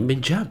I haven't even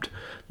been jabbed.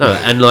 No,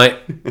 and, like,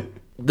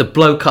 the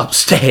bloke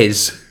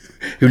upstairs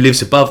who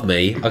lives above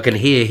me, I can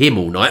hear him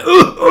all night.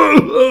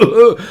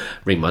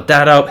 Ring my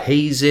dad up,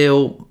 he's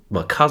ill.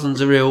 My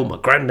cousins are ill. My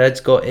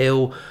granddad's got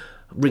ill.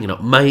 I'm ringing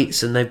up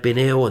mates and they've been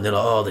ill, and they're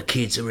like, oh, the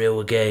kids are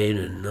ill again,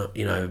 and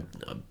you know,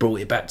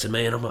 brought it back to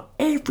me, and I'm like,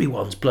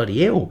 everyone's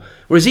bloody ill.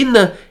 Whereas in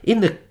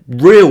the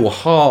real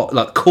heart,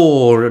 like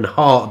core and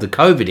heart of the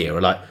COVID era,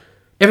 like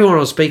everyone I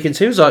was speaking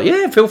to was like,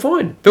 yeah, feel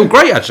fine, feel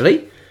great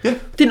actually. Yeah,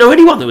 didn't know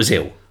anyone that was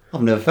ill.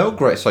 I've never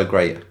felt so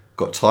great.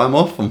 Got time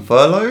off on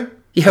furlough.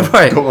 Yeah,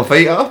 right. Got my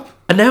feet up.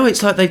 And now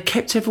it's like they've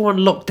kept everyone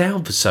locked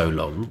down for so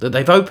long that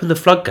they've opened the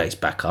floodgates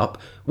back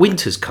up.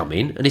 Winter's come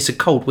in, and it's a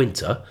cold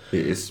winter.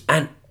 It is.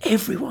 And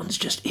everyone's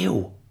just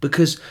ill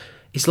because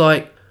it's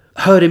like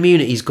herd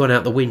immunity's gone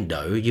out the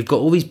window. You've got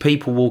all these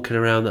people walking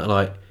around that are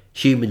like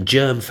human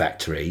germ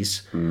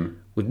factories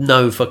with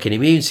no fucking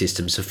immune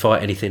systems to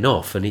fight anything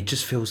off. And it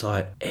just feels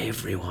like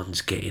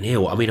everyone's getting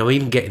ill. I mean, I'm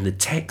even getting the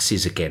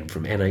texts again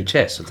from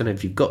NHS. I don't know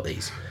if you've got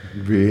these.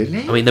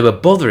 Really? I mean, they were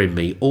bothering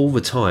me all the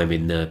time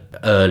in the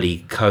early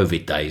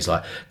COVID days.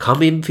 Like,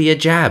 come in for your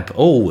jab.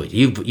 Oh,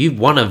 you've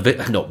won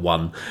not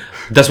won.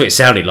 That's what it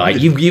sounded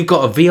like. You've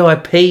got a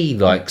VIP,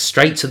 like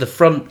straight to the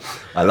front.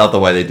 I love the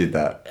way they did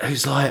that. It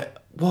was like,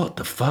 what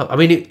the fuck? I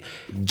mean,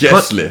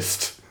 guest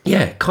list.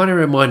 Yeah, kind of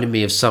reminded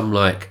me of some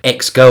like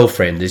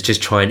ex-girlfriend that's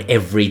just trying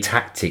every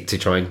tactic to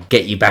try and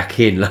get you back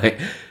in. Like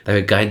they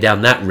were going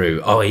down that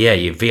route. Oh yeah,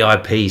 your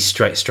VIP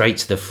straight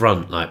to the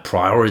front, like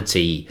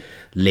priority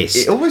list.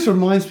 It always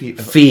reminds me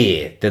of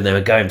fear. Then they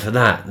were going for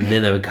that, and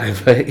then they were going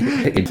for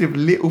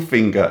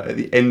Littlefinger at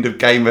the end of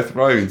Game of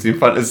Thrones in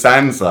front of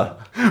Sansa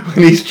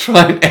when he's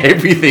trying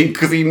everything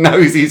because he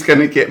knows he's going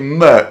to get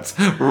murked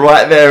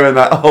right there in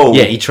that hole.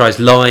 Yeah, he tries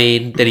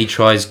lying, then he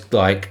tries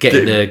like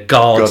getting the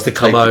guards to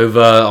come over.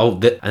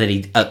 And then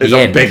he at the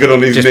end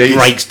on his just knees.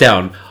 Breaks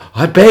down.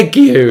 I beg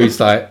you.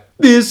 He's like,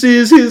 this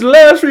is his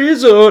last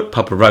resort.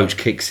 Papa Roach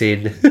kicks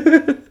in.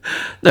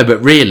 No,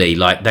 but really,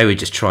 like, they were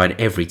just trying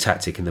every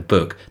tactic in the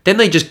book. Then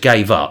they just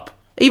gave up.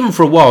 Even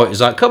for a while, it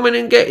was like, come in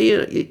and get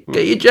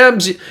your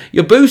jabs,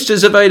 your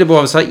boosters available.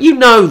 I was like, you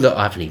know that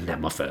I haven't even had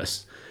my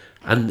first.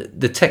 And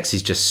the text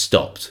is just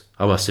stopped.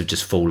 I must have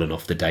just fallen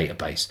off the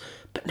database.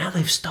 But now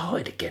they've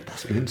started again.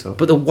 That's mental.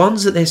 But the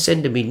ones that they're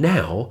sending me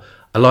now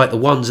are like the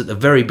ones at the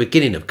very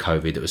beginning of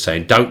COVID that were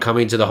saying, don't come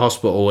into the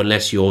hospital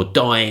unless you're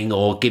dying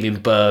or giving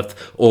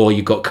birth or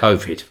you've got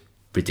COVID.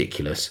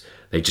 Ridiculous.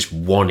 They just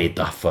wanted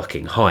the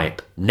fucking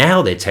hype.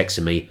 Now they're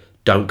texting me,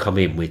 don't come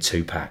in, we're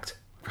too packed.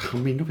 I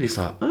mean, nobody's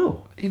like,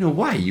 oh, in a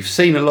way, you've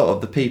seen a lot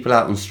of the people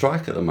out on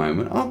strike at the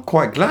moment. I'm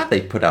quite glad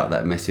they put out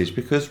that message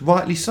because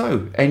rightly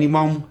so.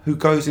 Anyone who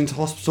goes into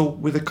hospital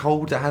with a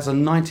cold that has a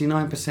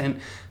 99%,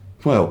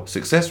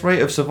 success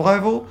rate of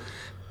survival,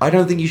 I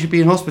don't think you should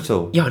be in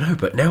hospital. Yeah, I know,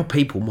 but now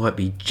people might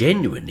be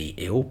genuinely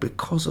ill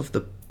because of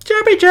the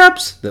jabby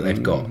jabs that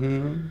they've got.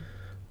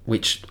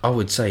 which I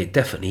would say it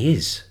definitely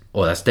is.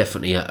 Or that's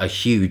definitely a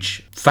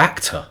huge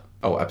factor.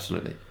 Oh,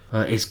 absolutely.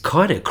 It's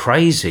kind of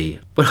crazy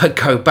when I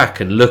go back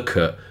and look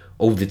at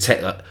all the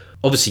tech. Like,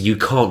 obviously, you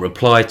can't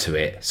reply to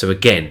it. So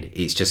again,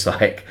 it's just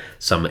like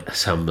some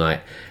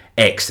like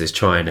ex that's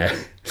trying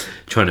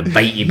to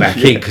bait you back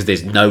in because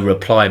there's no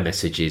reply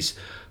messages.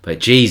 But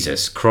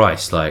Jesus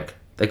Christ, like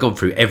they've gone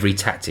through every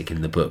tactic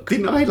in the book.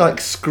 Didn't I like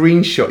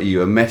screenshot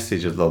you a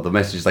message of the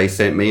message they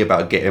sent me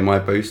about getting my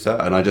booster,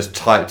 and I just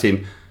typed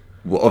in,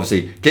 well,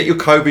 obviously, get your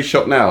COVID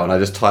shot now, and I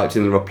just typed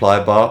in the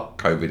reply bar,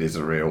 COVID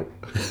isn't real.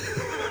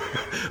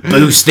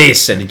 Boost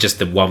this, and just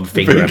the one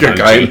finger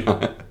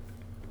emoji.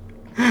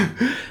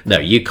 No,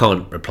 you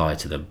can't reply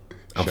to them,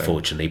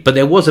 unfortunately. But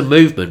there was a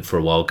movement for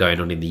a while going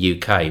on in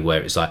the UK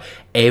where it's like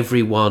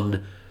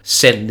everyone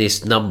send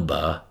this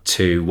number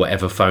to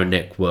whatever phone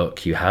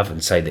network you have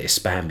and say that it's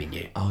spamming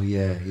you. Oh,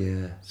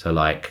 yeah. So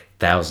like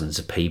thousands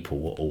of people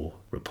were all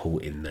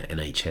reporting the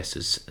NHS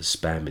as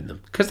spamming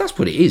them. Because that's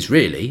what it is,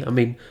 really. I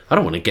mean, I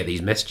don't want to get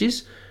these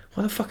messages.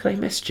 Why the fuck are they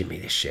messaging me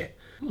this shit?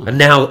 And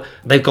now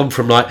they've gone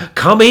from like,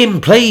 come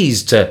in,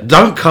 please, to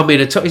don't come in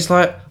at all. It's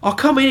like, I'll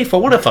come in if I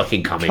want to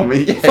fucking come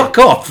in. Yeah. Fuck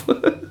off.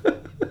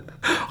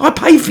 I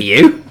pay for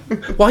you.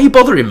 Why are you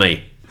bothering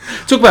me?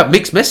 Talk about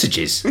mixed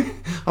messages.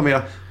 I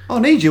mean, I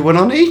need you when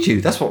I need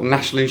you. That's what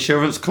national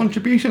insurance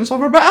contributions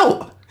are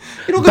about.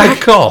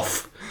 Back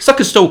off. It's like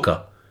a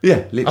stalker.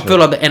 Yeah, literally. I feel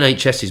like the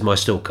NHS is my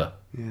stalker.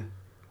 Yeah,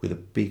 with a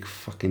big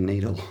fucking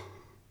needle.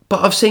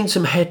 But I've seen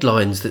some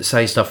headlines that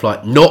say stuff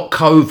like, not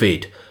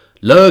COVID.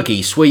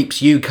 Lurgy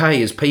sweeps UK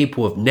as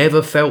people have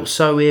never felt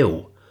so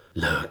ill.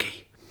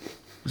 Lurgy.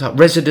 It's like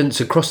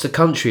residents across the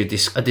country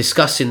are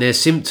discussing their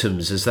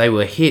symptoms as they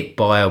were hit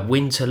by a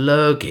winter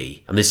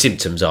lurgy. And the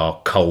symptoms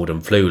are cold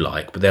and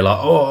flu-like, but they're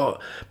like, oh,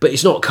 but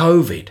it's not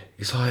COVID.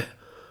 It's like,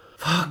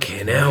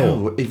 fucking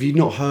hell. Well, have you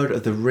not heard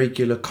of the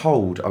regular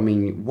cold? I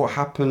mean, what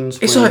happens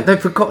It's like they've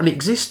forgotten it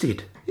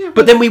existed. Yeah,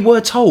 but then we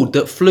were told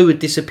that flu had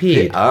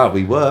disappeared.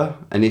 We were.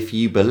 And if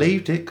you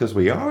believed it, because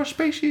we are a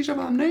species of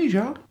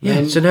amnesia.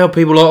 Yeah, so now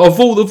people are like, I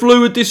thought the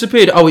flu had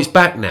disappeared. Oh, it's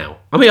back now.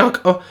 I mean,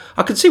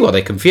 I can see why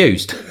they're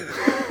confused.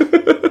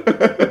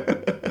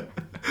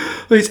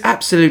 Well, it's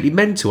absolutely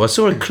mental. I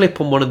saw a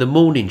clip on one of the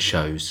morning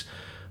shows,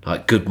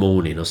 like Good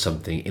Morning or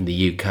something in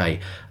the UK,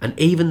 and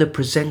even the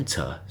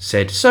presenter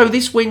said, so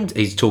this winter,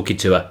 he's talking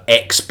to an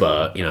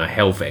expert, a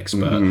health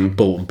expert,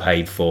 bought and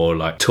paid for,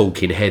 like,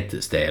 talking head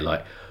that's there,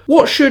 like,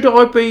 what should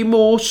I be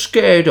more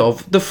scared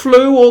of, the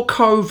flu or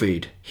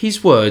COVID?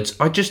 His words,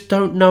 I just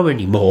don't know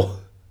anymore.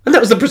 And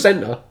that was the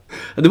presenter.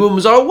 And the woman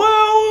was like,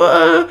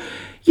 well,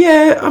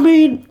 yeah, I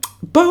mean,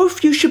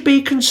 both you should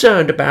be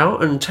concerned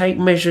about and take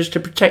measures to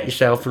protect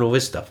yourself and all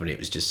this stuff. And it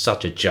was just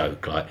such a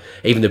joke. Like,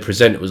 even the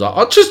presenter was like,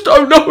 I just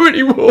don't know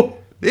anymore.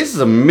 This is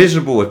a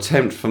miserable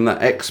attempt from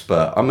that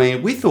expert. I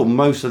mean, we thought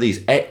most of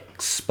these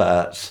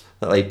experts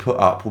that they put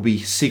up will be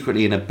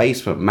secretly in a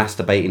basement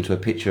masturbating to a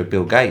picture of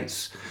Bill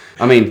Gates.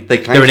 I mean,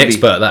 they're an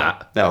expert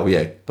at that. Oh,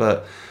 yeah.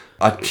 But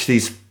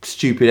these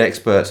stupid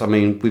experts, I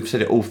mean, we've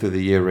said it all through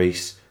the year,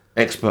 Reese.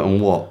 Expert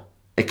on what?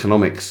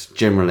 Economics,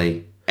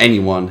 generally.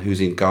 Anyone who's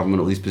in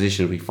government, all these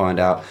positions, we find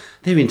out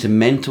they're into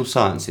mental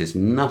sciences,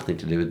 nothing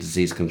to do with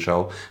disease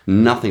control,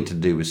 nothing to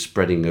do with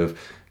spreading of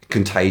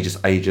contagious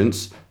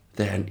agents.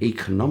 They're an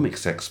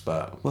economics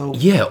expert. Well,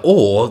 yeah,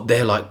 or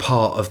they're like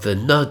part of the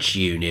nudge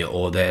unit,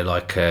 or they're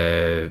like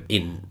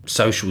in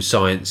social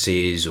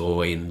sciences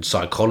or in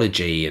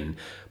psychology and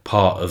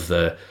part of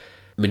the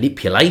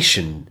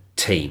manipulation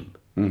team,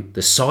 the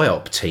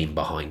PSYOP team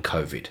behind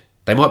COVID.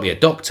 They might be a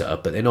doctor,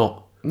 but they're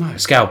not a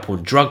scalpel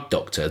and drug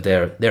doctor.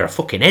 They're a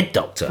fucking head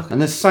doctor.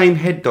 And the same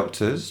head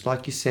doctors,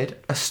 like you said,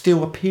 are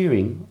still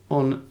appearing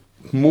on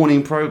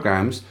morning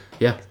programmes.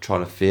 Yeah.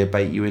 Trying to fear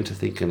bait you into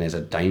thinking there's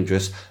a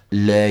dangerous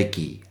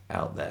lurgy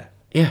out there.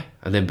 Yeah.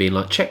 And then being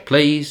like, check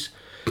please.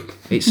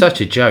 It's such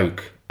a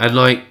joke. And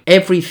like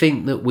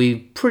everything that we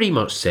pretty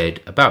much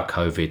said about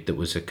COVID that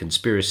was a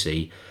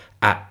conspiracy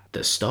at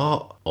the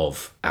start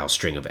of our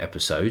string of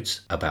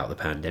episodes about the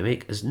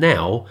pandemic has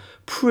now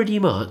pretty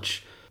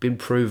much been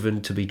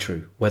proven to be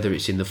true. Whether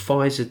it's in the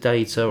Pfizer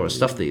data or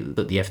stuff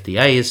that the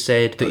FDA has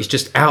said, that it's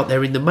just out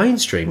there in the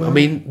mainstream. Well, I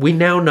mean, we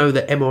now know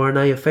that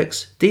mRNA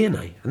affects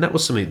DNA, and that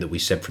was something that we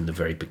said from the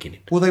very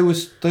beginning. Well, they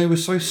were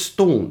so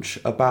staunch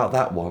about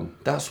that one.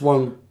 That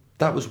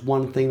was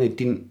one thing they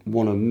didn't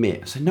want to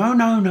admit. So no,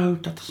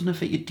 that doesn't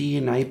affect your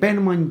DNA. Bear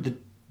in mind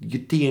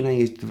your DNA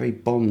is the very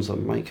bonds that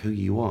make who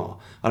you are.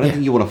 I don't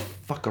think you want to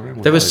fuck around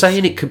with They were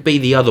saying it could be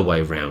the other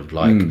way around,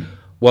 like...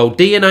 Well,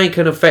 DNA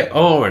can affect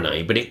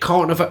RNA, but it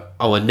can't affect...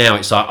 Oh, and now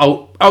it's like,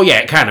 oh yeah,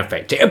 it can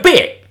affect it. A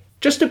bit.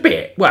 Just a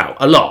bit. Well,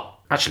 a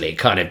lot. Actually, it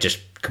kind of just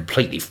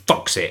completely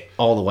fucks it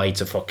all the way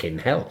to fucking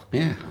hell.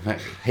 Yeah. In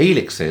fact,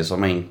 helixes, I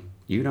mean,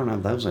 you don't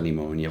have those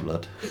anymore in your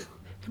blood.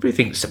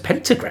 Everything's a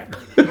pentagram.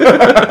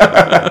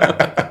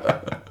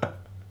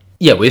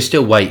 Yeah, we're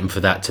still waiting for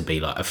that to be,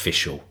 like,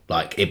 official.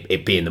 Like,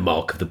 it being the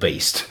mark of the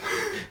beast.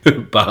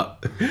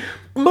 But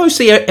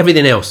mostly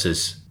everything else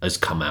has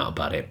come out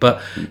about it.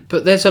 But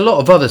there's a lot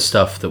of other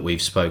stuff that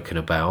we've spoken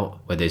about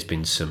where there's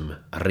been some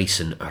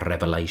recent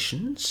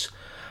revelations.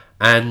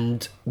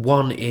 And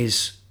one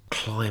is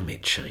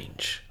climate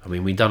change. I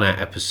mean, we done our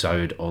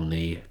episode on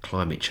the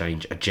climate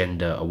change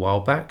agenda a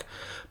while back,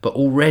 but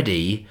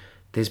already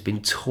there's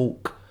been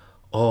talk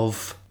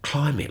of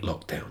climate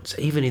lockdowns,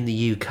 even in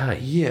the UK.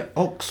 Yeah,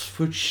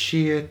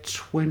 Oxfordshire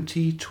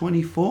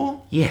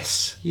 2024?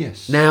 Yes.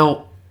 Yes.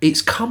 Now,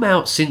 it's come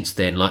out since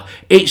then, like,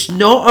 it's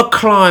not a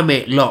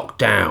climate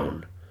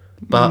lockdown.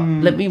 But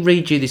let me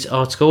read you this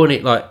article, and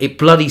it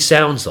bloody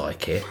sounds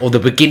like it, or the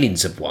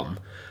beginnings of one.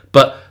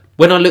 But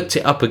when I looked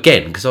it up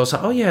again, because I was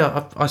like, oh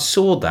yeah, I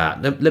saw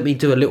that. Let me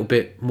do a little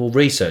bit more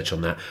research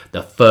on that.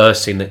 The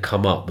first thing that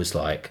come up was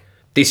like,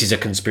 this is a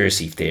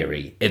conspiracy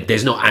theory.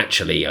 There's not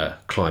actually a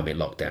climate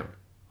lockdown.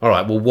 All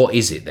right, well, what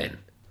is it then?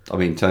 I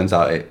mean, turns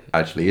out it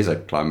actually is a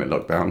climate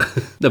lockdown.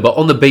 No, but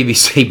on the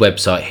BBC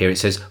website here, it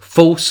says,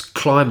 false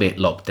climate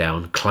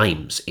lockdown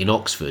claims in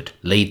Oxford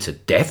lead to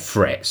death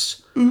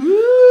threats.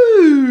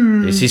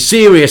 Ooh. This is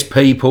serious,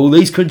 people.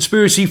 These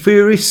conspiracy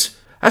theorists.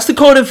 That's the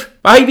kind of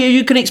behaviour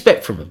you can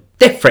expect from them.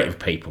 Death threatening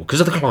people because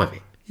of the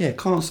climate. Yeah,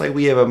 can't say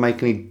we ever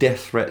make any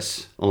death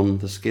threats on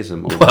the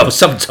Schism. Well,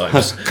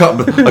 sometimes. A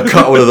couple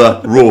of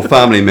the royal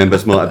family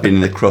members might have been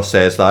in the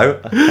crosshairs, though.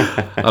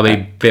 I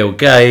mean, Bill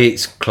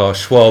Gates, Klaus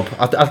Schwab.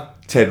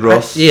 Ted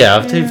Ross.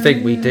 I do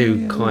think we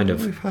do kind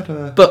of. We've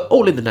had But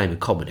all in the name of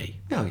comedy.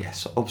 Oh,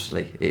 yes,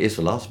 obviously. It is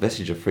the last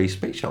vestige of free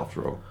speech,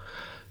 after all.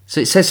 So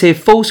it says here,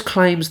 false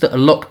claims that a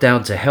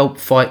lockdown to help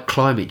fight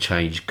climate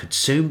change could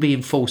soon be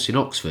enforced in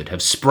Oxford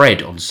have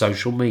spread on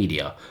social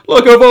media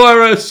like a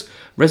virus.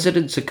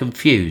 Residents are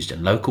confused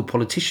and local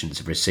politicians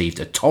have received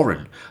a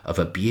torrent of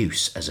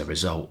abuse as a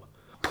result.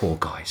 Poor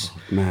guys.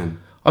 Oh,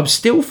 man. I'm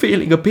still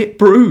feeling a bit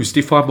bruised,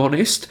 if I'm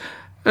honest,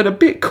 and a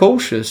bit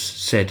cautious,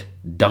 said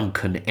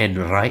Duncan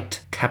Enright,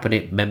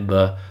 Cabinet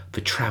Member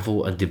for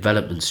Travel and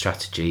Development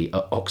Strategy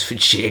at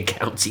Oxfordshire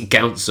County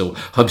Council.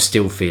 I'm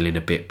still feeling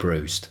a bit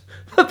bruised.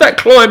 That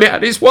climate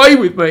had its way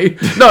with me.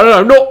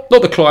 No, not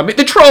the climate,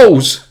 the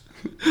trolls.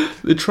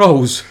 The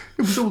trolls.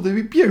 It was all the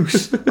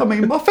abuse. I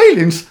mean, my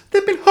feelings,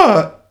 they've been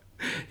hurt.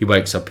 He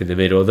wakes up in the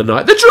middle of the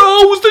night. The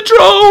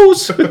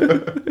trolls!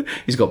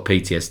 He's got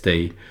PTSD.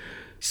 He's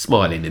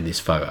smiling in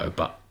this photo,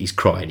 but he's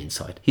crying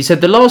inside. He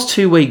said the last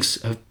 2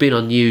 weeks have been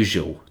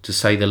unusual, to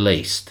say the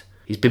least.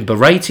 He's been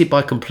berated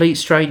by complete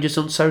strangers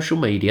on social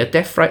media.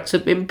 Death threats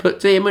have been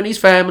put to him and his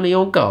family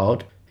on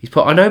guard. He's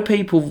put, I know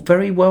people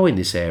very well in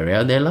this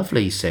area and they're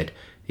lovely, he said.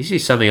 This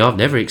is something I've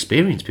never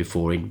experienced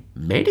before in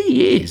many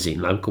years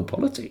in local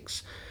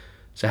politics.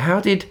 So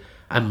how did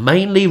a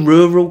mainly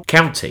rural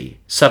county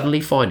suddenly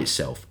find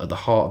itself at the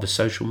heart of a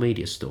social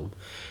media storm?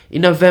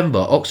 In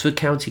November, Oxford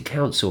County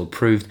Council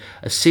approved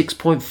a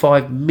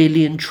 £6.5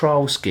 million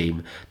trial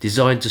scheme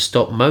designed to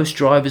stop most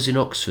drivers in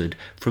Oxford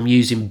from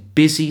using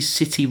busy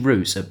city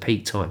routes at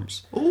peak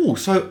times. Oh,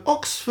 so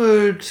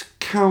Oxford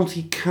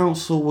County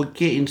Council were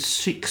getting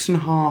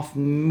 $6.5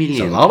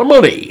 million. That's a lot of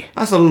money.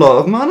 That's a lot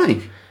of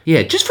money.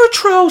 Yeah, just for a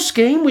trial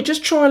scheme, we're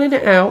just trialling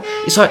it out.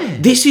 Yeah. It's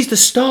like, this is the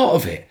start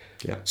of it.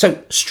 Yeah.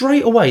 So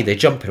straight away they're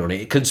jumping on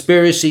it.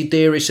 Conspiracy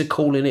theorists are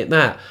calling it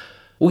that.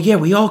 Well, yeah,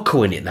 we are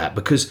calling it that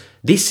because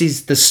this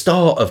is the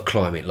start of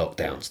climate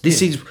lockdowns.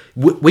 This is,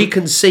 we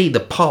can see the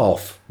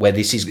path where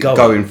this is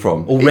going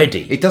from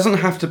already. It doesn't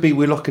have to be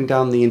we're locking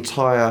down the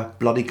entire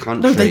bloody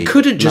country. No, they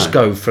couldn't just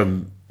go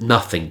from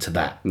nothing to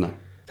that. No.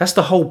 That's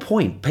the whole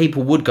point.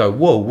 People would go,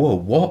 whoa,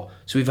 what?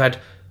 So we've had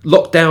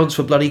lockdowns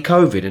for bloody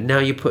COVID and now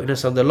you're putting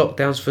us under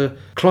lockdowns for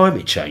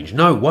climate change.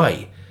 No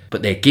way.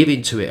 But they're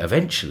giving to it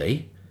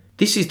eventually.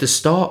 This is the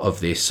start of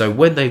this. So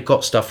when they've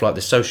got stuff like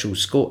the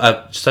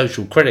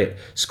social credit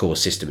score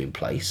system in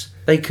place,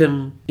 they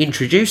can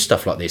introduce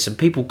stuff like this and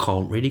people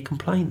can't really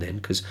complain then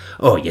because,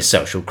 oh, your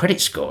social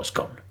credit score's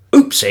gone.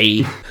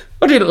 Oopsie.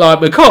 I didn't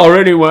like my car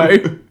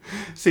anyway.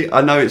 See,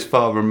 I know it's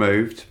far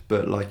removed,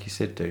 but like you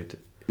said, dude,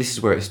 this is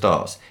where it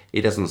starts.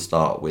 It doesn't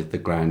start with the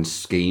grand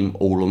scheme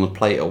all on the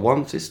plate at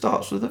once. It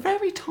starts with a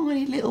very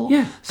tiny little...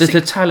 Yeah, the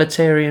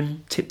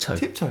totalitarian tiptoe.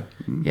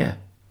 Mm. Yeah.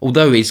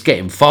 Although it's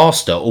getting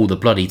faster all the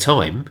bloody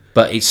time,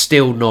 but it's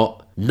still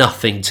not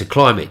nothing to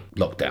climate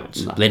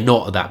lockdowns. No. They're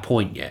not at that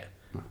point yet.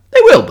 No. They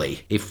will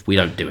be if we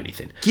don't do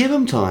anything. Give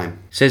them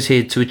time. It says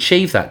here, to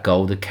achieve that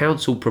goal, the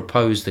council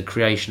proposed the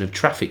creation of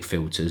traffic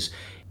filters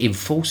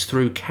enforced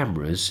through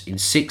cameras in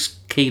 6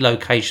 key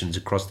locations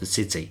across the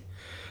city.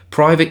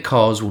 Private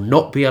cars will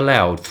not be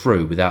allowed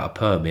through without a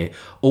permit.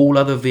 All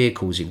other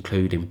vehicles,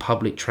 including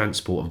public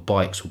transport and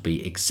bikes, will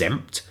be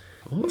exempt.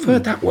 I've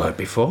heard that word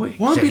before.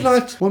 Won't be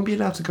allowed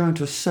to go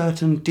into a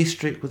certain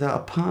district without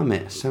a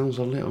permit. Sounds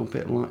a little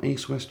bit like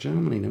East-West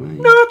Germany to me.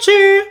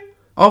 Nazi!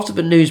 After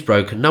the news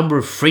broke, a number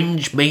of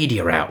fringe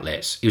media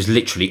outlets, it was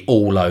literally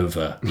all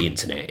over the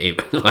internet,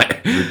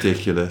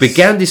 ridiculous,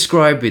 began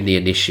describing the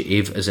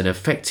initiative as an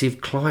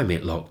effective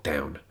climate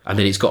lockdown. And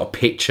then it's got a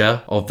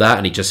picture of that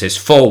and it just says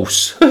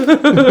false.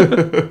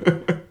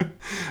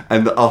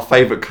 And our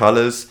favourite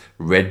colours,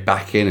 red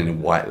backing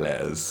and white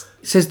letters.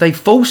 It says they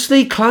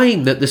falsely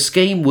claim that the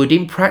scheme would,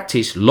 in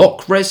practice,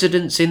 lock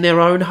residents in their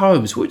own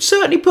homes, which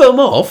certainly put them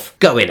off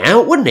going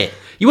out, wouldn't it?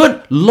 You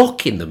weren't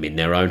locking them in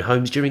their own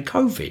homes during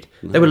COVID.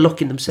 They were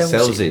locking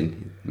themselves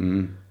in.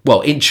 Mm.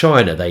 Well, in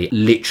China, they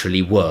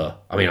literally were.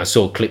 I mean, I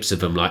saw clips of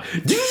them like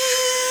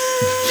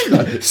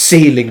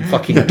sealing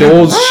fucking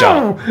doors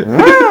shut.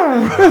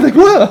 They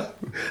were.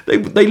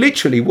 They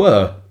literally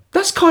were.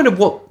 That's kind of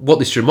what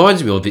this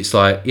reminds me of. It's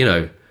like, you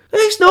know,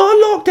 it's not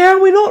a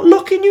lockdown. We're not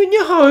locking you in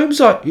your homes.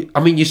 Like,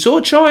 I mean, you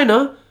saw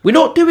China. We're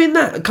not doing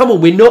that. Come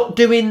on, we're not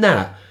doing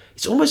that.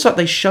 It's almost like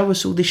they show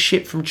us all this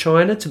shit from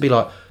China to be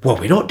like, well,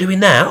 we're not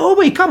doing that, are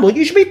we? Come on,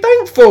 you should be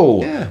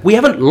thankful. Yeah. We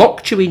haven't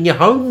locked you in your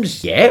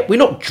homes yet. We're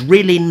not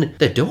drilling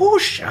the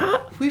doors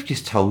shut. We've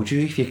just told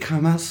you if you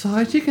come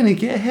outside, you're going to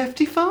get a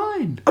hefty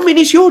fine. I mean,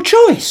 it's your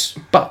choice.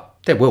 But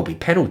there will be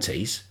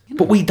penalties.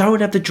 But we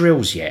don't have the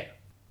drills yet.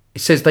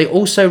 It says they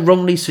also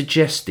wrongly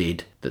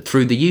suggested that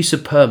through the use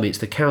of permits,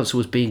 the council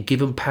was being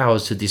given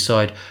powers to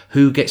decide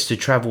who gets to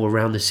travel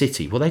around the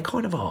city. Well, they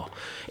kind of are.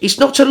 It's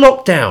not a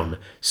lockdown,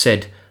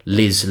 said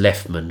Liz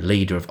Leffman,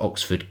 leader of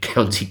Oxford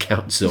County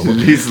Council.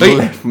 Liz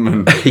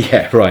Leffman.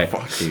 Yeah, right.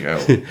 Fucking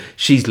hell.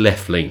 She's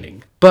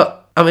left-leaning.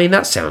 But, I mean,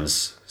 that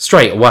sounds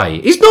straight away.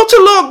 It's not a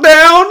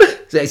lockdown!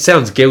 It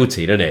sounds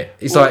guilty, doesn't it?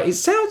 It's like, it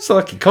sounds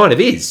like it kind of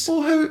is.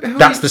 Well, who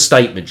That's the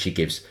statement she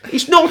gives.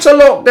 It's not a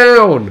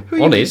lockdown!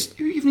 Who Honest.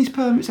 Who are you giving these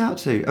permits out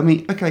to? I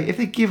mean, okay, if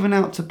they're given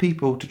out to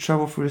people to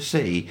travel through a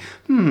city,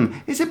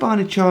 is it by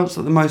any chance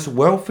that the most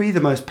wealthy,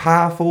 the most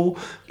powerful,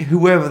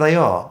 whoever they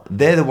are,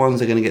 they're the ones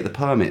that are going to get the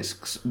permits?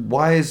 'Cause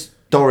why is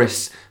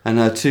Doris and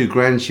her 2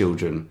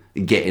 grandchildren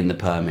getting the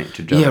permit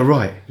to drive? Yeah,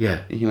 right,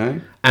 yeah. You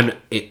know? And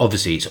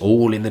obviously it's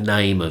all in the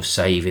name of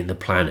saving the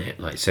planet.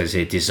 Like it says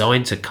here,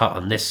 designed to cut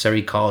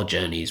unnecessary car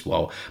journeys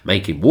while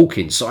making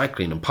walking,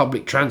 cycling and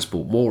public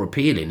transport more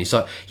appealing. It's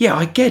like, yeah,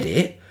 I get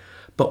it.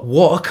 But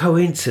what a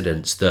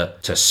coincidence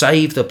that to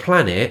save the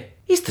planet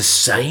is the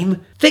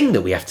same thing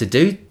that we have to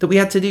do, that we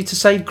had to do to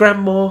save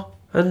Grandma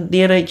and the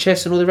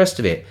NHS and all the rest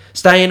of it.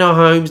 Stay in our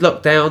homes,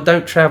 lock down,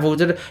 don't travel.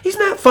 Isn't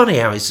that funny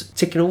how it's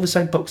ticking all the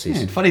same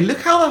boxes? Yeah, funny, look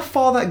how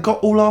far that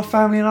got all our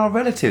family and our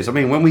relatives. I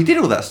mean, when we did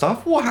all that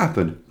stuff, what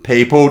happened?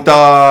 People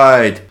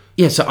died.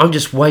 Yeah, so I'm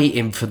just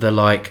waiting for the,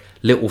 like,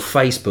 little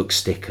Facebook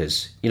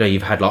stickers. You know,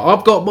 you've had, like,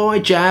 I've got my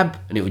jab,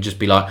 and it would just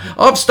be like,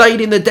 I've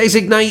stayed in the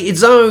designated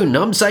zone,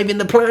 I'm saving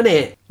the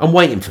planet. I'm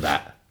waiting for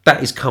that.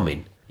 That is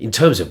coming. In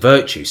terms of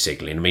virtue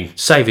signalling, I mean,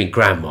 saving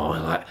Grandma,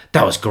 like,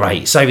 that was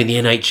great. Saving the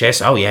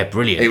NHS, oh yeah,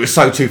 brilliant. It was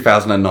so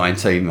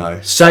 2019,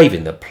 though.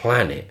 Saving the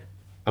planet.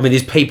 I mean,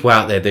 there's people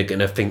out there that are going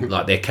to think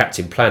like they're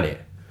Captain Planet.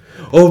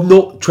 I've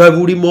not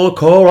travelled in my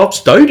car, I've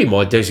stayed in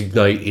my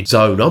designated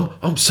zone.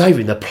 I'm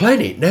saving the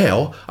planet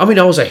now. I mean,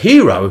 I was a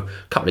hero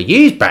a couple of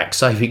years back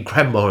saving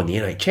Grandma and the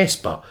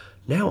NHS, but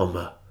now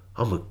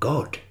I'm a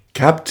god.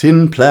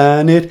 Captain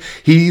Planet,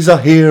 he's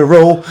a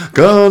hero,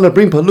 gonna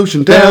bring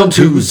pollution down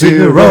to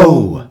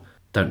zero.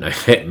 Don't know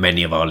if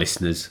many of our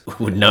listeners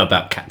would know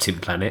about Captain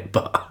Planet,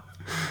 but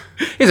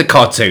it's a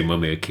cartoon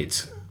when we were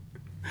kids.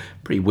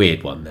 Pretty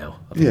weird one now.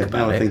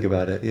 I think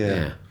about it.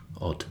 Yeah,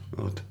 odd.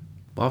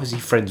 Why was he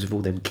friends with all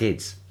them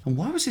kids? And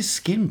why was his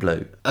skin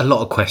blue? A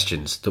lot of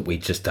questions that we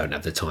just don't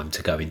have the time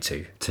to go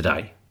into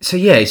today. So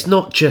yeah, it's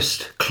not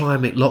just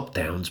climate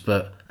lockdowns,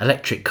 but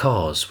electric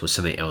cars was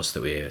something else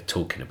that we were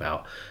talking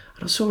about.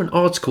 And I saw an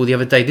article the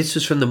other day, this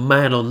was from the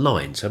Mail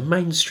Online, so a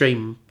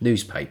mainstream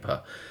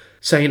newspaper,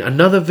 saying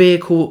another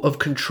vehicle of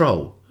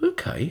control.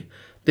 Okay,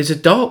 there's a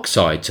dark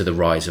side to the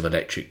rise of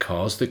electric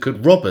cars that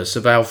could rob us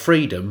of our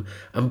freedom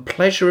and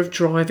pleasure of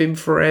driving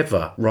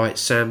forever,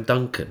 writes Sam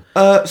Duncan.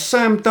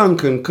 Sam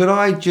Duncan, could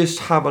I just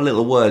have a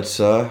little word,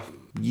 sir?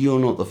 You're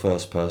not the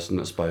first person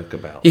that spoke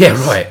about Yeah,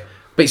 this. right.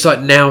 But it's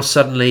like now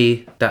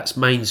suddenly that's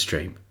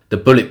mainstream. The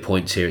bullet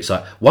points here, it's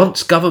like,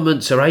 once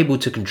governments are able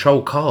to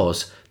control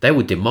cars, they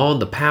will demand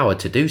the power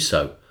to do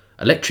so.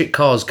 Electric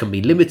cars can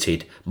be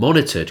limited,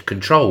 monitored,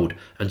 controlled,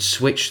 and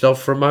switched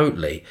off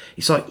remotely.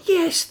 It's like,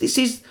 yes, this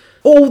is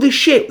all the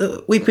shit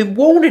that we've been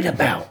warning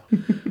about.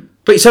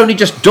 But it's only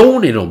just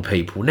dawning on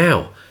people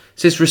now. It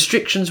says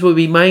restrictions will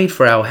be made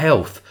for our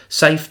health,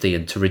 safety,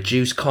 and to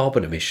reduce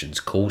carbon emissions.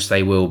 Of course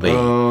they will be.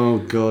 Oh,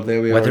 God,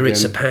 there we are Whether again.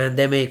 it's a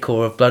pandemic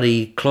or a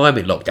bloody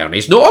climate lockdown.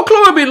 It's not a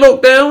climate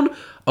lockdown!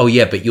 Oh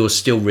yeah, but you're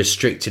still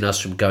restricting us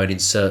from going in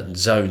certain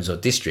zones or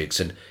districts,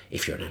 and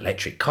if you're an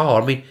electric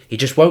car, I mean, it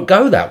just won't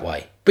go that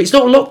way. But it's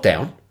not a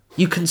lockdown.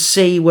 You can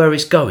see where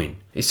it's going.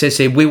 It says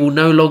here, we will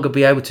no longer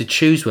be able to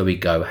choose where we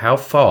go, how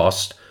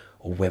fast,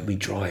 or when we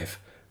drive.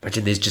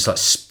 Imagine there's just like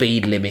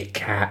speed limit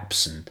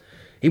caps, and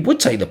it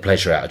would take the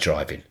pleasure out of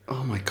driving.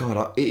 Oh, my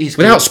God. It is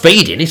Without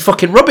speeding, it's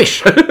fucking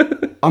rubbish.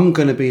 I'm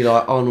going to be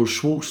like Arnold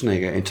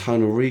Schwarzenegger in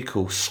Total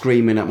Recall,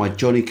 screaming at my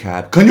Johnny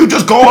cab, can you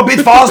just go a bit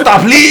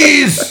faster,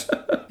 please?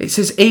 It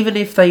says, even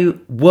if they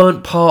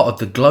weren't part of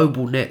the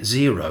global net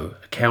zero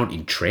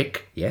accounting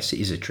trick, yes, it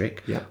is a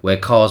trick, where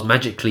cars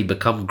magically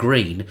become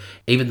green,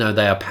 even though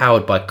they are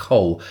powered by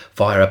coal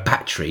via a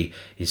battery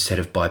instead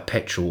of by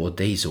petrol or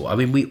diesel. I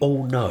mean, we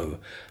all know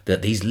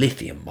that these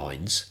lithium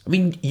mines, I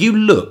mean, you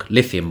look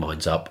lithium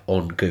mines up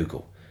on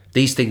Google.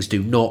 These things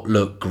do not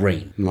look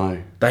green.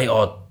 No. They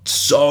are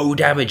so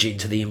damaging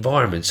to the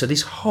environment. So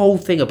this whole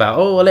thing about,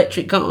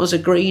 electric cars are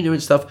greener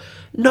and stuff,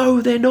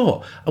 no, they're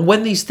not. And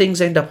when these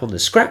things end up on the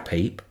scrap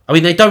heap, I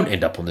mean, they don't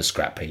end up on the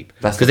scrap heap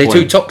because they're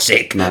too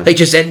toxic. No. They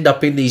just end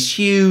up in these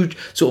huge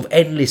sort of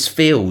endless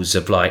fields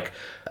of like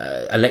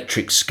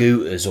electric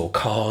scooters or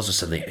cars or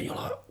something. And you're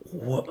like,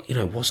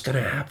 what's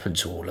going to happen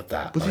to all of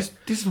that? But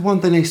this is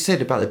one thing they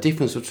said about the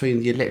difference between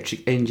the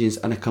electric engines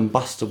and a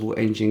combustible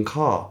engine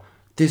car.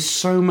 There's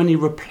so many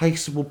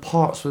replaceable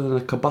parts within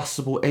a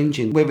combustible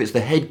engine, whether it's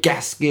the head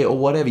gasket or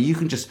whatever, you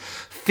can just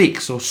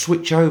fix or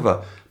switch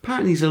over.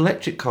 Apparently these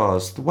electric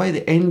cars, the way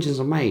the engines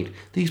are made,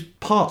 these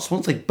parts,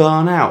 once they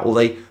burn out or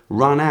they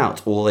run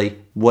out or they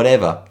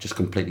whatever, just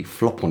completely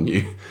flop on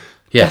you.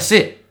 Yeah. That's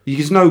it.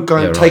 There's no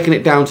going taking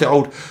it down to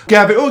old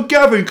Gavin. Oh,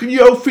 Gavin, can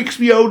you fix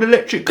me old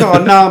electric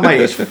car? Nah,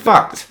 mate, it's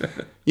fucked.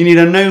 You need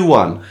a new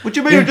one. What do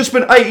you mean? I just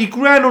spent 80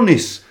 grand on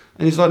this.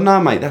 And he's like, no,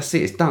 mate, that's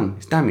it. It's done.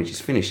 It's damaged.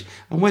 It's finished.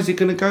 And where's it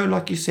going to go?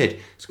 Like you said,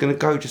 it's going to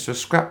go just to a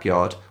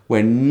scrapyard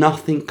where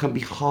nothing can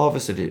be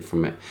harvested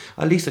from it.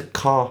 At least a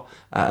car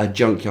at a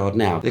junkyard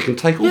now, they can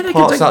take all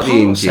parts out of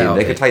the engine.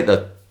 They can take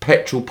the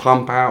petrol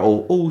pump out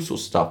or all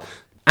sorts of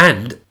stuff.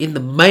 And in the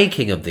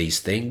making of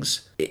these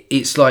things,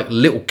 it's like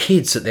little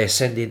kids that they're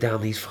sending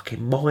down these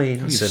fucking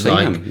mines.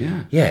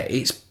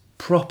 It's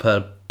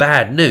proper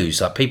bad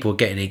news. Like, people are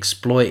getting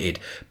exploited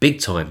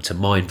big time to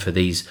mine for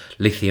these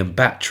lithium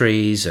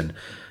batteries, and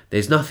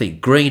there's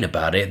nothing green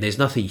about it, and there's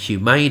nothing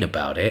humane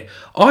about it.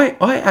 I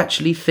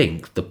actually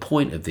think the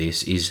point of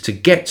this is to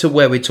get to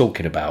where we're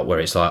talking about, where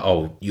it's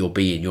like, you'll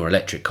be in your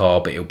electric car,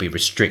 but it'll be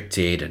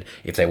restricted, and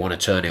if they want to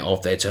turn it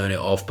off, they turn it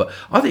off. But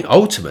I think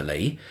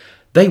ultimately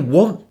they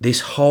want this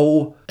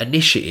whole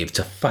initiative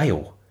to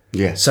fail.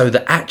 Yeah. So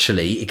that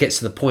actually it gets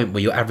to the point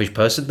where your average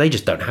person, they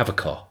just don't have a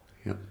car.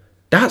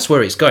 That's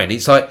where it's going.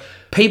 It's like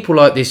people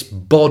like this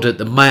bod at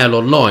the Mail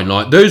Online,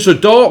 like, there's a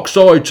dark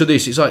side to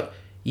this. It's like,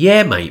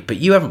 yeah, mate, but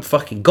you haven't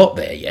fucking got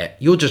there yet.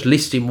 You're just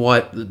listing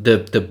why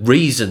the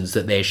reasons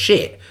that they're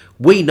shit.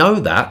 We know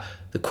that.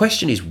 The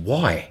question is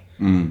why.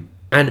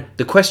 And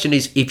the question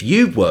is, if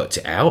you've worked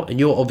it out and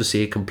you're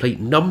obviously a complete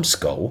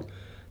numbskull,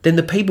 then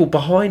the people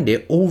behind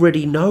it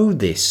already know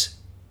this.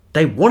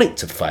 They want it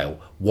to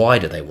fail. Why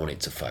do they want it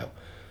to fail?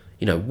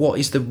 What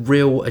is the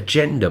real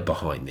agenda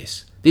behind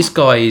this? This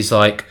guy is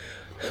like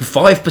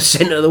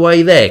 5% of the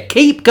way there.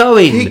 Keep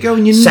going. Keep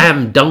going.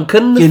 Sam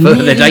Duncan for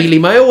the Daily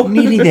Mail.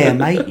 Nearly there,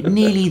 mate.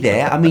 Nearly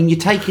there. I mean, you're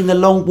taking the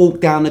long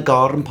walk down the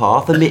garden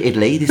path,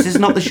 admittedly. This is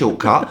not the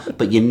shortcut,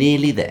 but you're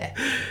nearly there.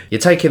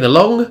 You're taking the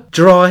long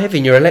drive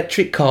in your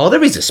electric car.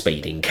 There is a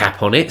speeding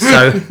cap on it,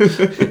 so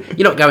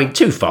you're not going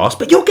too fast,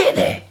 but you'll get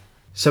there.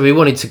 So we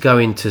wanted to go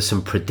into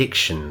some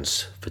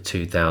predictions for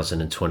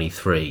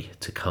 2023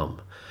 to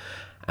come.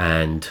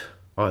 And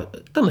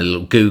I've done a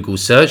little Google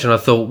search, and I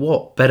thought,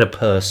 what better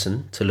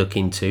person to look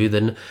into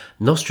than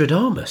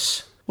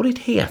Nostradamus? What did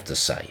he have to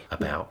say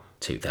about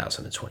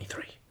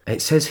 2023?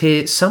 It says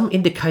here, some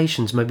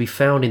indications may be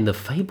found in the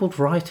fabled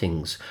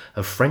writings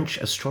of French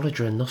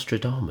astrologer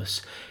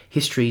Nostradamus,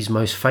 history's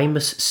most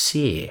famous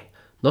seer.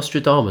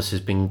 Nostradamus has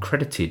been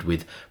credited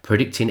with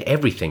predicting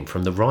everything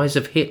from the rise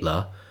of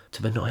Hitler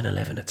to the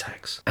 9/11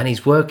 attacks. And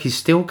his work is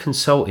still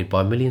consulted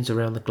by millions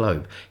around the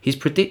globe. His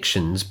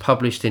predictions,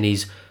 published in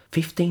his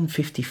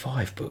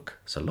 1555 book,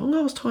 it's a long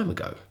ass time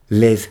ago,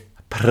 Les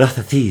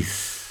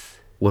Prophéties,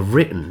 were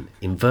written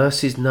in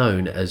verses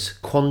known as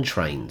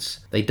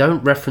quatrains. They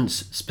don't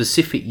reference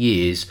specific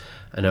years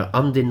and are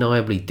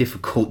undeniably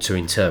difficult to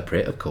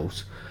interpret, of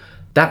course.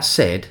 That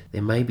said,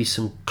 there may be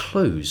some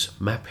clues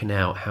mapping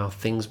out how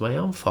things may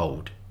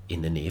unfold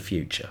in the near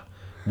future.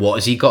 What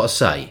has he got to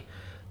say?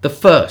 The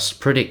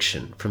first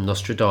prediction from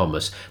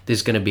Nostradamus,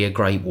 there's going to be a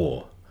great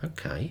war.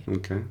 Okay.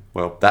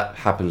 Well, that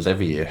happens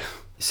every year.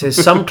 It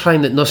says some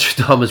claim that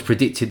Nostradamus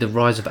predicted the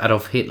rise of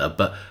Adolf Hitler,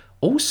 but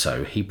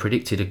also he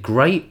predicted a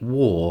great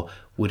war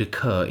would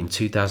occur in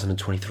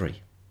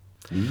 2023.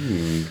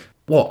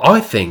 Well,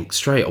 I think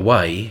straight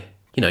away,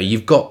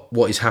 you've got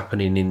what is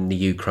happening in the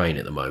Ukraine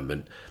at the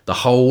moment. The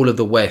whole of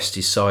the West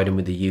is siding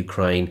with the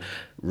Ukraine.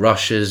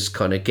 Russia's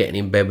kind of getting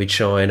in bed with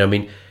China. I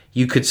mean,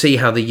 you could see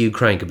how the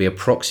Ukraine could be a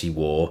proxy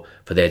war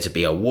for there to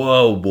be a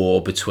world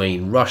war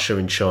between Russia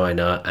and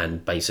China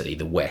and basically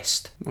the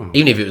West.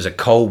 Even if it was a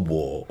Cold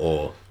War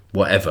or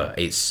whatever,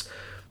 it'd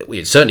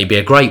certainly be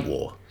a great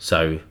war.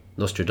 So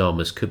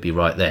Nostradamus could be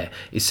right there.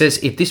 It says,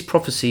 if this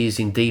prophecy is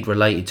indeed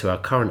related to our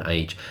current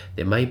age,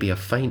 there may be a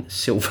faint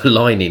silver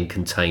lining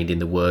contained in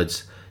the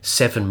words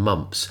 7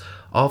 months.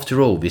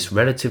 After all, this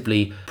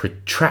relatively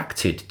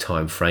protracted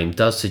time frame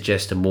does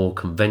suggest a more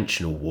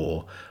conventional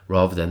war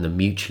rather than the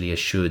mutually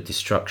assured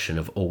destruction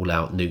of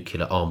all-out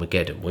nuclear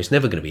Armageddon. Well, it's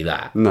never going to be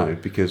that. No,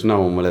 because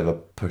no one will ever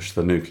push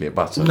the nuclear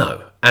button.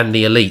 No, and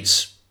the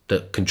elites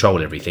that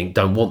control everything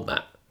don't want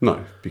that.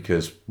 No,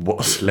 because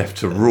what's left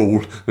to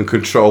rule and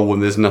control when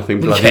there's nothing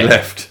bloody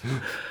left?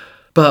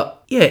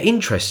 But, yeah,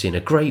 interesting. A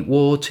Great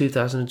War,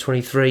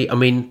 2023. I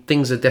mean,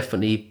 things are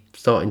definitely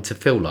starting to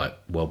feel like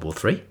World War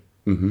III.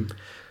 Mm-hmm.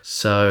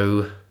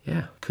 So,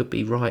 yeah, could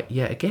be right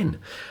yet again.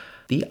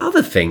 The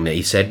other thing that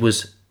he said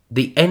was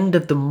the end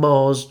of the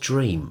Mars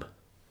dream,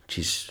 which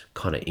is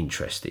kind of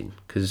interesting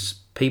because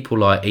people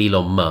like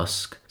Elon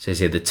Musk, says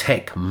here, the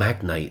tech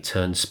magnate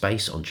turned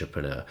space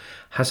entrepreneur,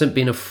 hasn't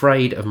been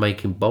afraid of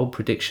making bold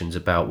predictions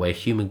about where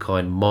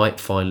humankind might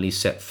finally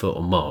set foot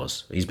on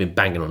Mars. He's been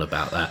banging on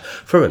about that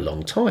for a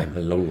long time.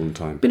 A long, long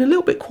time. Been a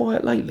little bit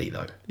quiet lately,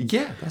 though.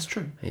 Yeah, that's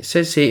true. It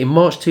says here, in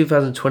March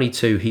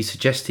 2022, he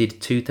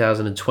suggested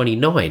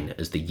 2029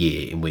 as the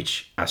year in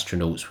which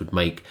astronauts would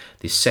make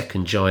this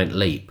second giant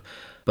leap.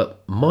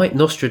 But might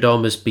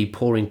Nostradamus be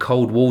pouring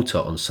cold water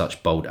on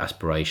such bold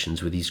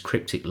aspirations with his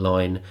cryptic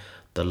line,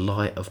 the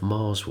light of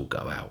Mars will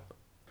go out?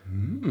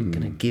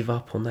 Gonna give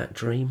up on that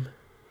dream?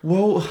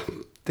 Well,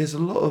 there's a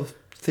lot of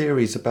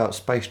theories about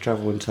space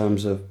travel in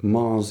terms of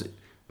Mars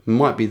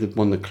might be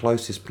one of the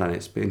closest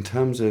planets, but in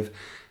terms of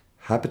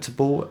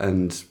habitable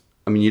and,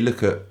 I mean, you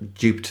look at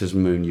Jupiter's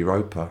moon,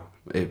 Europa,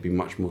 it'd be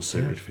much more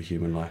suited for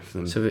human life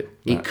than So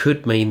it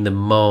could mean the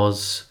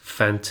Mars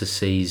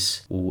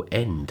fantasies will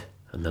end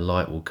and the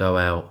light will go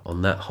out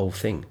on that whole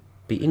thing.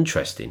 Be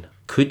interesting.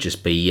 Could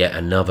just be yet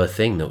another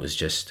thing that was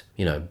just,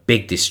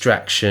 big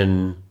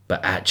distraction,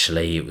 but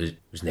actually it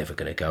was never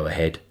going to go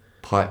ahead.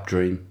 Pipe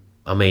dream.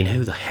 I mean,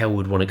 who the hell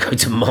would want to go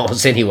to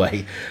Mars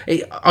anyway?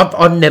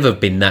 I've never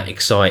been that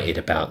excited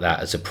about that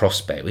as a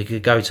prospect. We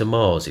could go to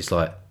Mars. It's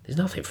like, there's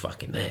nothing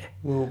fucking there.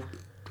 Well,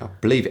 I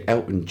believe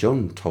Elton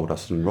John told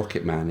us in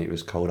Rocket Man it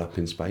was cold up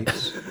in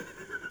space.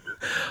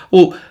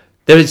 Well,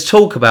 there is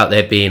talk about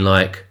there being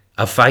like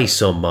a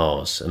face on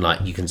Mars, and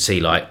like you can see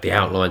like the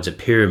outlines of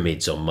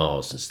pyramids on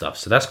Mars and stuff.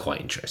 So that's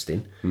quite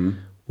interesting. Wouldn't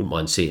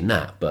mind seeing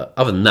that. But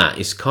other than that,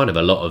 it's kind of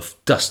a lot of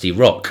dusty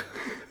rock.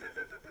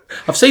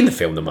 I've seen the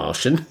film The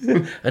Martian,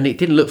 and it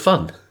didn't look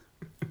fun.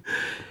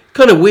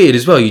 Kind of weird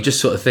as well. You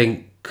just sort of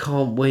think,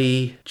 can't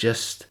we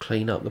just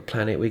clean up the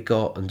planet we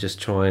got and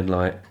just try and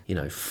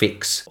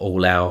fix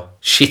all our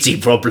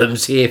shitty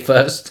problems here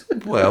first?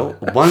 Well,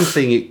 one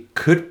thing it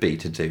could be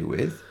to do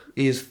with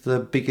is the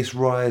biggest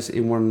rise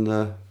in one of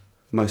the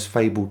most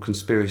fabled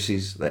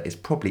conspiracies that is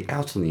probably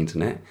out on the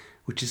internet,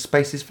 which is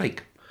space is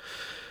fake.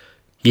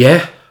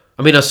 Yeah.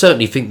 I mean, I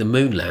certainly think the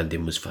moon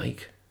landing was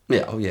fake.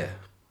 Yeah, oh yeah.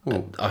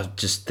 Well, I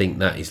just think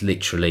that is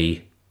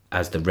literally,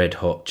 as the Red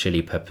Hot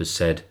Chili Peppers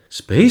said,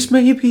 space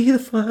may be the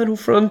final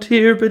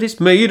frontier, but it's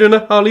made in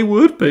a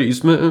Hollywood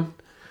basement.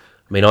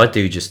 I mean, I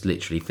do just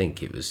literally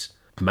think it was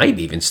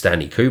maybe even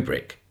Stanley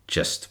Kubrick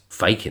just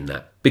faking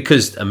that.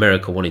 Because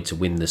America wanted to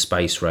win the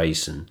space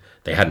race and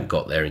they hadn't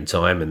got there in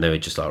time, and they were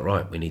just like,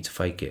 right, we need to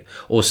fake it.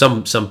 Or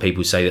some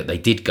people say that they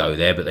did go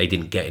there, but they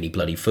didn't get any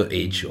bloody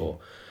footage. Or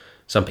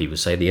some people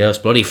say the Earth's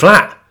bloody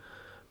flat.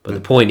 But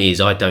the point is,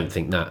 I don't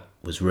think that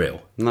was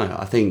real. No,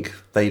 I think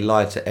they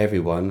lied to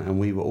everyone and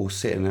we were all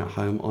sitting at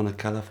home on a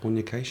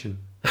Californication.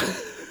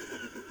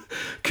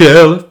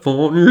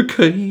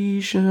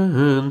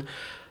 Californication.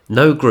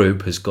 No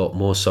group has got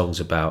more songs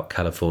about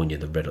California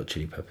than Red Hot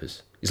Chili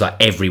Peppers. It's like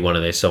every one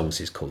of their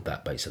songs is called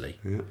that, basically.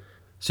 Yeah.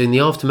 So in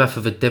the aftermath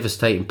of a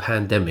devastating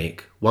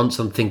pandemic, once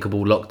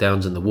unthinkable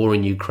lockdowns and the war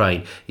in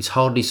Ukraine, it's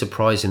hardly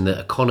surprising that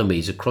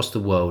economies across the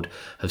world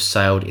have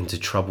sailed into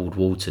troubled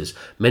waters.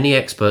 Many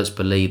experts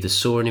believe the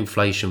soaring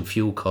inflation,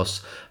 fuel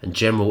costs and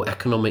general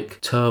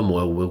economic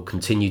turmoil will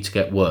continue to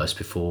get worse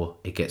before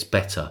it gets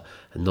better,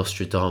 and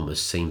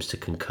Nostradamus seems to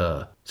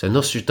concur. So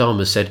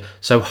Nostradamus said,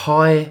 so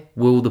high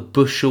will the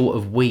bushel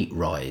of wheat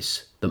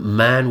rise that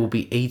man will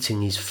be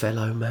eating his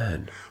fellow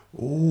man.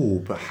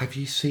 Oh, but have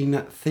you seen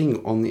that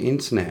thing on the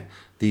internet?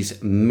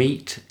 These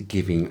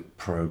meat-giving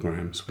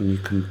programs when you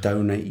can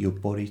donate your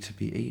body to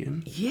be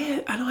eaten?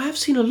 Yeah, and I have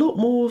seen a lot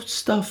more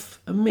stuff,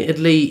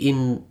 admittedly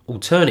in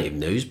alternative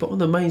news, but on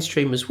the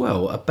mainstream as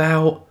well,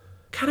 about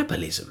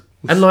cannibalism.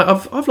 And like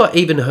I've like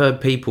even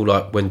heard people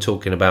like when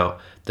talking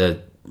about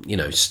the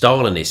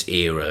Stalinist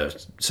era,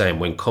 saying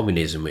when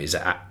communism was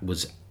at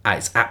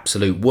its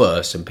absolute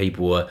worst and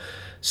people were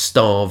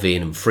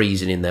starving and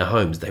freezing in their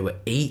homes, they were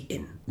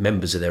eating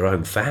members of their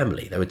own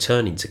family. They were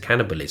turning to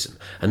cannibalism,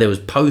 and there was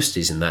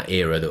posters in that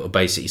era that were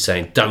basically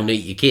saying, don't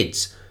eat your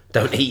kids,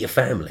 don't eat your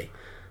family.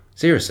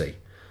 Seriously.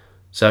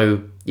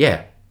 So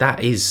yeah,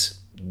 that is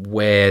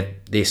where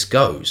this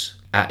goes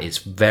at its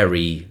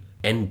very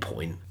end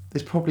point.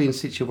 There's probably in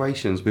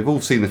situations, we've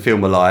all seen the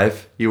film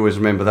Alive. You always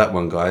remember that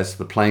one, guys,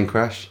 the plane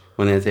crash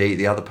when they had to eat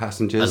the other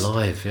passengers.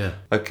 Alive, yeah.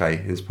 Okay,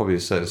 there's probably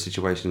certain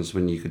situations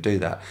when you could do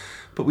that.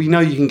 But we know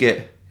you can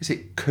get, is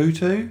it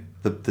Kutu?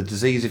 The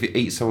disease if you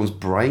eat someone's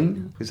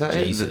brain? Is that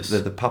Jesus.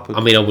 it? The puppet?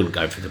 I mean, I wouldn't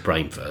go for the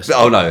brain first.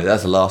 Oh no,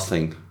 that's the last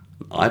thing.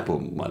 eyeball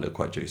might look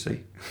quite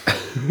juicy.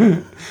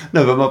 No,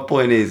 but my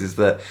point is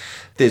that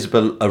there's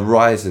been a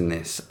rise in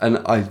this, and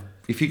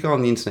if you go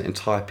on the internet and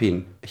type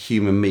in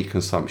human meat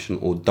consumption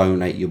or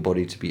donate your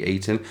body to be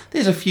eaten,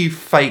 there's a few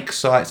fake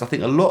sites. I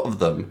think a lot of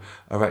them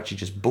are actually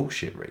just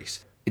bullshit,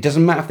 Reese. It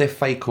doesn't matter if they're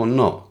fake or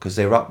not, because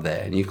they're up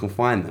there and you can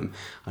find them.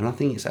 And I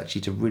think it's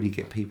actually to really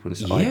get people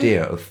this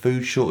idea of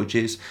food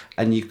shortages,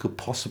 and you could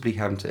possibly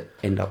have to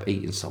end up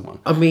eating someone.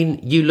 I mean,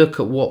 you look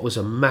at what was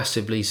a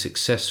massively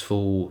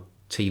successful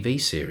TV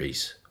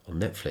series on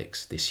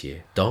Netflix this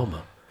year,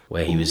 Dharma,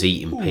 where he was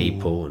eating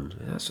people, and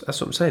that's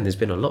what I'm saying. There's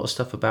been a lot of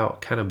stuff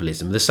about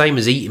cannibalism, the same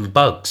as eating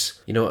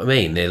bugs. You know what I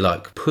mean? They're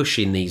like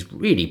pushing these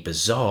really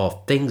bizarre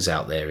things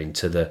out there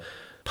into the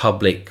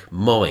public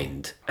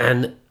mind.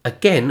 And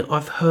again,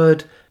 I've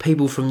heard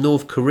people from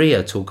North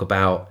Korea talk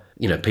about,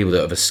 people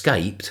that have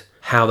escaped,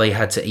 how they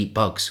had to eat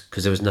bugs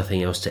because there was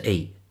nothing else to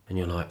eat. And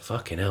you're like,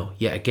 fucking hell.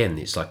 Yet again,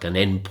 it's like an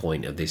end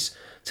point of this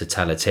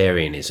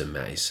totalitarianism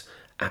that is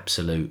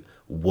absolute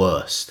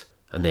worst.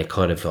 And they're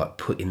kind of like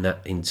putting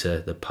that into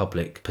the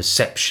public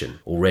perception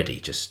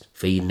already, just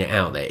feeding it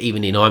out there.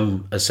 Even in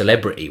I'm a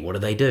Celebrity, what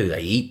do?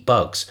 They eat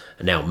bugs.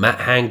 And now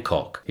Matt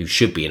Hancock, who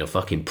should be in a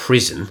fucking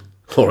prison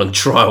or on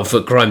trial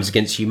for crimes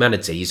against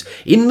humanity, is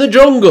in the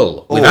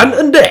jungle with Ant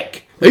and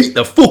Dec. Eat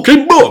the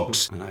fucking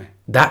bugs. I know.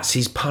 That's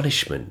his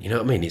punishment. You know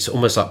what I mean? It's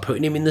almost like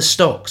putting him in the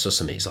stocks or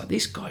something. It's like,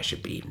 this guy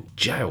should be in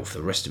jail for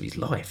the rest of his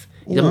life.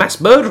 He's a mass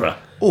murderer.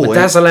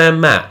 Dazzleland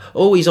Matt.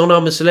 He's on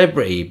I'm a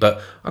Celebrity,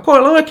 but I quite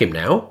like him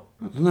now.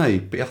 I don't know,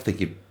 but I think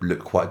he'd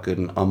look quite good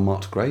in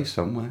unmarked grey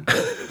somewhere.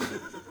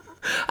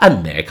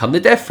 And there come the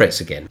death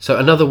threats again. So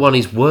another one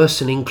is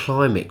worsening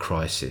climate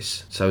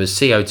crisis. So as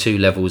CO2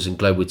 levels and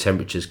global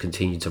temperatures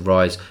continue to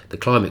rise, the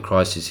climate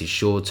crisis is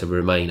sure to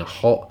remain a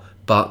hot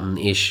button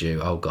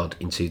issue,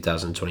 in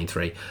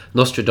 2023.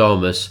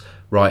 Nostradamus,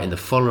 writing the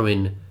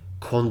following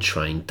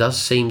quatrain, does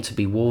seem to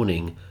be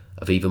warning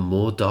of even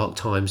more dark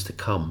times to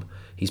come.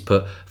 He's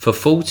put, for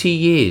 40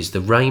 years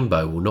the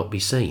rainbow will not be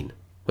seen.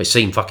 Well, it's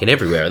seen fucking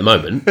everywhere at the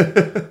moment.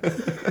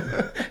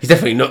 He's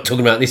definitely not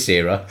talking about this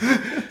era.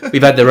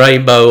 We've had the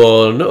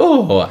rainbow on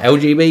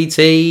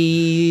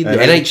LGBT, the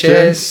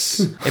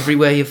NHS.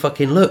 Everywhere you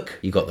fucking look,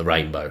 you got the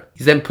rainbow.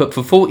 He's then put,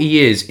 for 40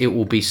 years it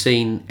will be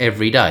seen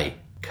every day.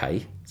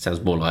 Okay,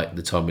 sounds more like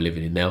the time we're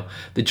living in now.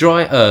 The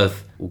dry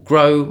earth will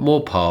grow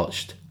more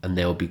parched and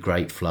there will be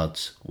great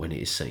floods when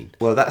it is seen.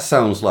 Well, that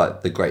sounds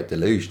like the Great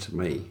Deluge to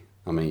me.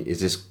 I mean,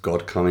 is this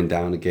God coming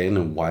down again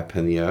and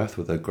wiping the earth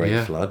with a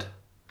great flood?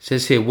 It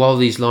says here, while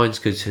these lines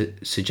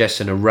could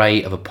suggest an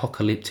array of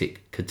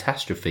apocalyptic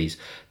catastrophes,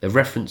 the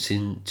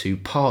referencing to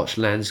parched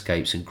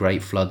landscapes and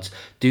great floods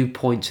do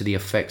point to the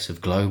effects of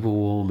global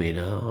warming.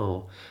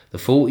 The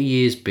 40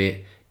 years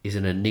bit is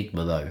an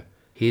enigma though.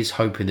 He is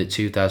hoping that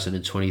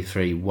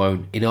 2023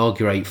 won't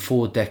inaugurate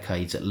 4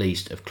 decades at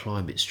least of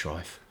climate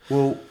strife.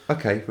 Well,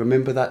 okay,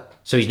 remember that.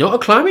 So he's not a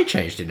climate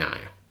change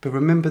denier. But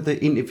remember the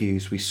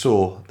interviews we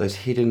saw, those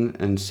hidden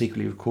and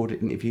secretly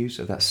recorded interviews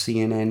of that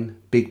CNN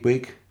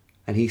bigwig?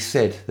 And he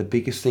said the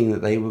biggest thing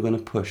that they were going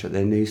to push at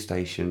their news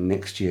station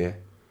next year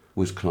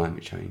was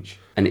climate change.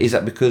 And is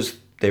that because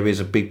there is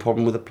a big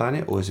problem with the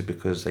planet, or is it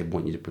because they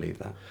want you to believe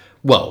that?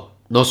 Well,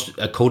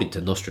 according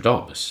to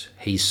Nostradamus,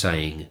 he's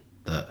saying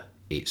that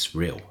it's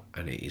real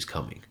and it is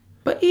coming.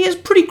 But he is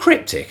pretty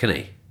cryptic, isn't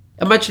he?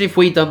 Imagine if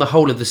we'd done the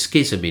whole of the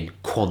Schism in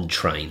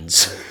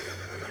quatrains.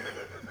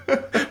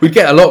 We'd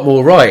get a lot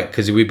more right,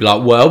 because we'd be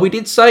like, well, we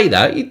did say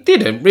that. You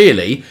didn't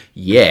really.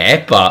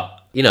 Yeah, but...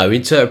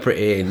 interpret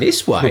it in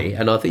this way,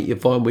 and I think you'll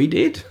find we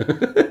did.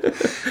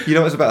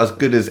 It's about as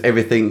good as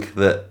everything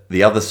that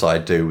the other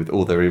side do with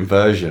all their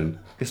inversion.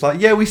 It's like,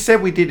 yeah, we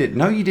said we did it.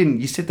 No, you didn't.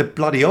 You said the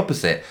bloody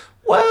opposite.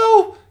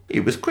 Well,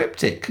 it was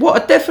cryptic. Well, I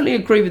definitely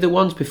agree with the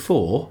ones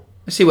before.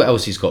 Let's see what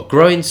else he's got.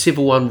 Growing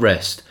civil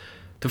unrest.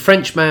 The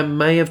Frenchman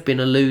may have been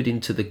alluding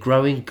to the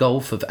growing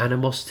gulf of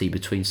animosity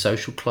between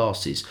social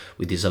classes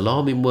with his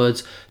alarming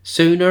words,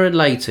 sooner and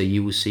later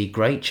you will see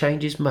great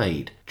changes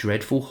made,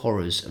 dreadful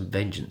horrors and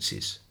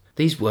vengeances.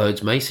 These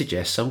words may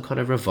suggest some kind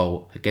of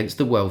revolt against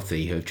the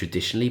wealthy who have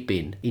traditionally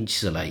been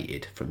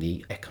insulated from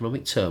the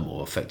economic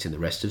turmoil affecting the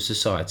rest of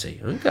society.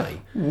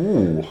 Okay.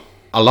 Ooh.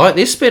 I like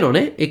this spin on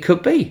it. It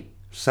could be.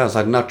 Sounds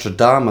like Notre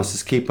Dame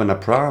is keeping a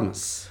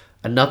promise.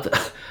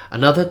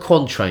 Another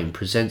quatrain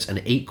presents an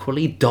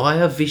equally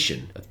dire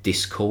vision of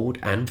discord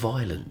and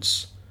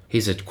violence.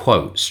 Here's a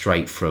quote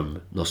straight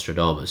from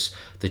Nostradamus.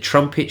 The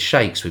trumpet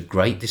shakes with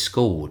great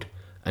discord,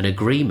 an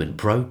agreement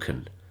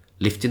broken.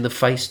 Lifting the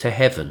face to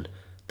heaven,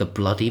 the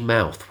bloody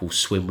mouth will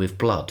swim with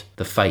blood.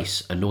 The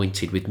face,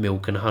 anointed with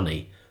milk and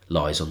honey,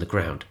 lies on the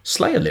ground.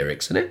 Slayer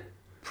lyrics, isn't it?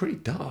 Pretty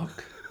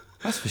dark.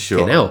 That's for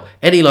sure. Hell,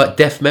 any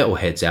death metal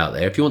heads out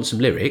there, if you want some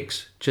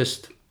lyrics,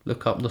 just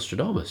look up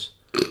Nostradamus.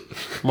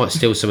 Might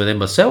steal some of them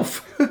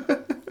myself.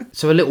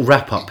 So a little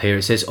wrap up here.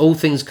 It says, all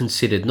things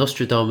considered,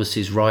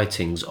 Nostradamus'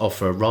 writings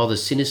offer a rather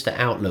sinister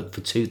outlook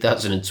for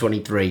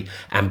 2023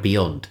 and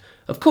beyond.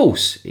 Of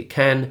course, it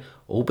can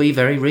all be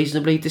very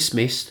reasonably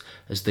dismissed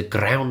as the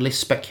groundless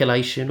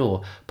speculation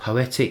or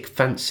poetic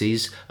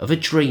fancies of a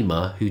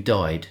dreamer who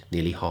died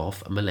nearly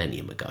half a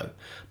millennium ago.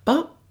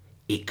 But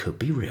it could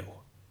be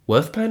real.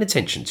 Worth paying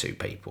attention to,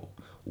 people.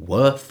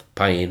 Worth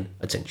paying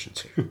attention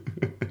to.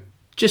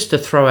 Just to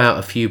throw out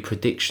a few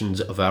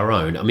predictions of our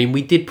own. I mean,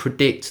 we did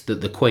predict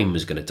that the Queen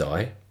was going to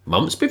die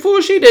months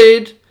before she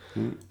did.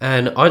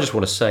 And I just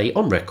want to say,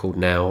 on record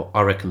now,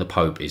 I reckon the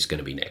Pope is going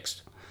to be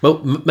next. Well,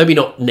 maybe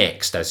not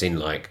next, as in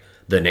like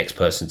the next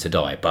person to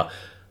die, but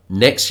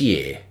next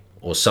year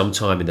or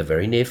sometime in the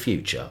very near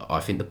future, I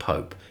think the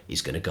Pope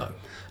is going to go.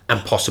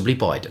 And possibly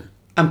Biden.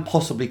 And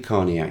possibly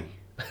Kanye.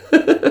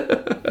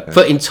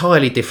 For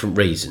entirely different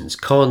reasons.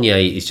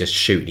 Kanye is just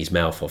shooting his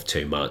mouth off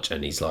too much,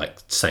 and he's like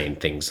saying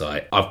things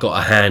like, I've got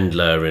a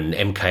handler and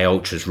MK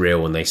Ultra's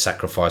real and they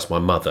sacrificed my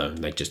mother, and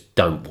they just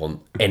don't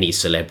want any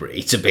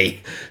celebrity to be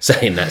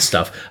saying that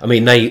stuff. I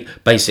mean, they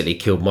basically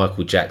killed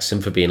Michael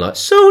Jackson for being like,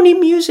 Sony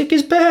music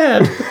is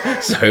bad.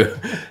 So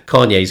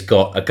Kanye's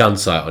got a gun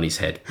sight on his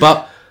head.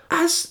 But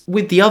as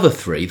with the other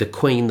three, the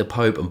Queen, the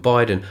Pope and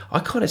Biden, I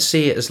kind of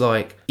see it as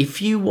like, if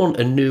you want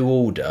a new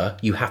order,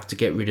 you have to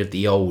get rid of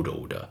the old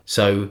order.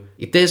 So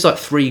if there's like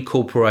three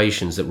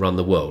corporations that run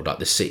the world, like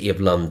the City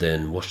of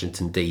London,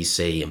 Washington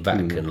DC and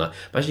Vatican, like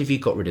imagine if you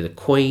got rid of the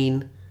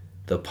Queen,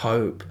 the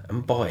Pope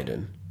and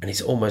Biden, and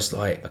it's almost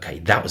like, okay,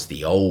 that was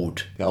the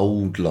old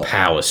lot.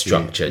 Power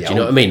structure. Yeah, do you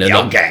know what I mean? And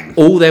like, gang.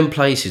 all them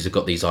places have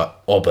got these like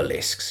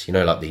obelisks, you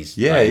know, like these.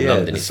 Like in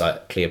London, this- it's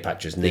like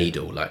Cleopatra's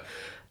Needle, like.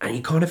 And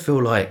you kind of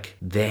feel like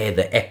they're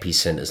the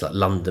epicenters, like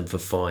London for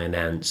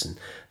finance and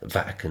the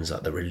Vatican's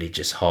like the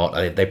religious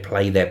heart. They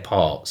play their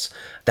parts.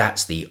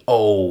 That's the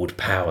old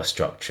power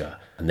structure.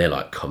 And they're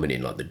like coming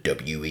in like the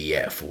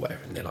WEF or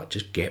whatever. And they're like,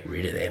 just get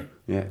rid of them.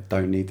 Yeah,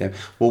 don't need them.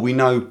 Well, we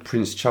know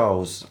Prince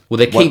Charles. Well,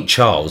 they keep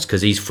Charles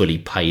because he's fully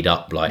paid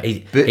up. Like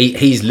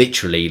he's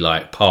literally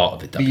like part of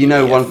the WEF. But you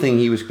know, one thing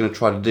he was going to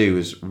try to do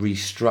was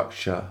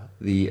restructure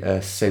the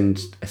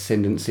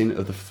ascendancing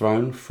of the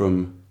throne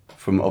from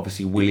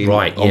obviously William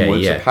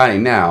onwards. Yeah.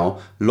 Apparently now,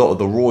 a lot of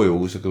the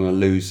royals are going to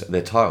lose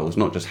their titles,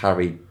 not just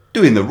Harry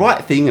doing the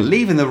right thing and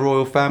leaving the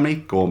royal family.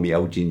 Go on, me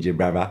old ginger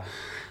brother.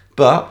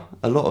 But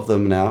a lot of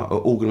them now are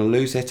all going to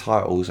lose their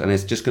titles, and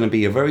there's just going to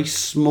be a very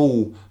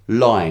small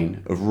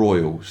line of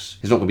royals.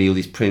 There's not going to be all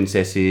these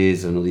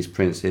princesses and all these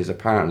princes.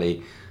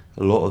 Apparently,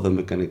 a lot of them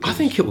are going to... I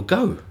think it will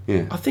go.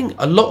 Yeah. I think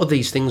a lot of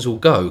these things will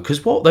go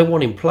because what they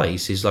want in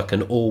place is like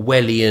an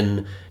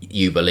Orwellian,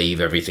 you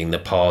believe everything the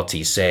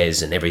party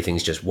says and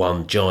everything's just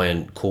one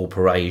giant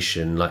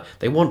corporation. Like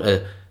they want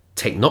a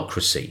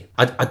technocracy.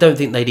 I don't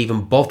think they'd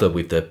even bother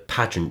with the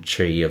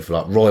pageantry of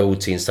like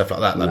royalty and stuff like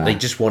that. Like they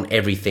just want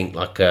everything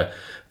like a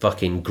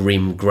fucking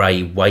grim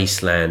grey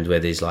wasteland where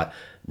there's like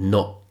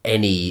not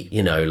any,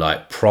 you know,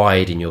 like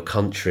pride in your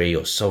country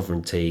or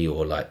sovereignty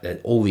or like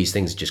all these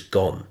things are just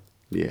gone.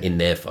 In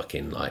their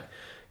fucking like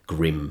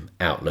grim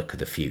outlook of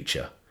the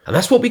future. And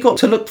that's what we got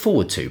to look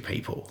forward to,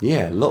 people.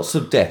 Yeah, lots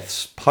of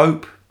deaths.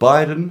 Pope,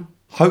 Biden,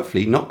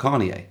 hopefully not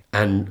Kanye.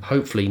 And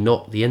hopefully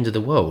not the end of the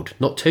world,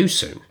 not too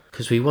soon.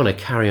 Because we want to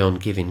carry on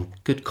giving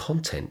good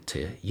content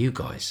to you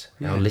guys,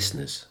 our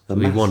listeners.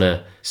 We want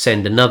to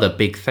send another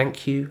big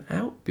thank you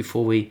out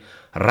before we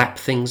wrap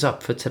things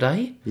up for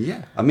today.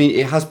 Yeah, I mean,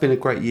 it has been a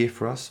great year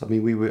for us. I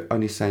mean, we were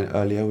only saying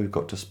earlier, we've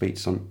got to speak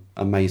to some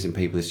amazing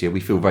people this year. We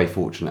feel very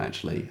fortunate,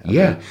 actually. I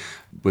mean,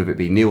 whether it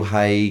be Neil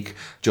Haig,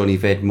 Johnny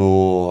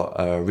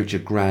Vedmore,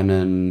 Richard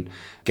Grannon,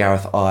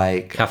 Gareth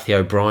Icke. Kathy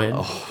O'Brien.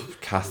 Oh,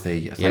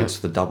 Kathy. Thanks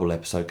for the double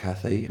episode,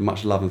 Kathy.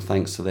 Much love and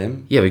thanks to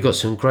them. Yeah, we've got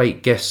some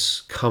great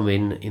guests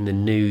coming in the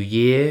new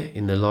year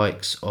in the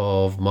likes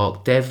of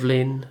Mark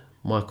Devlin,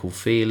 Michael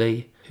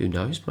Feely, who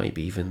knows,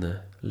 maybe even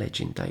the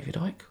legend David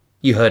Icke.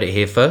 You heard it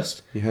here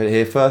first.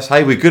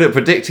 Hey, we're good at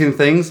predicting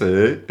things.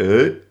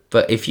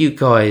 But if you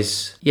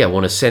guys,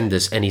 want to send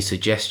us any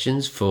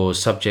suggestions for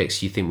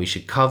subjects you think we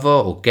should cover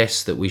or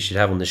guests that we should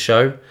have on the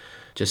show,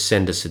 just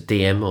send us a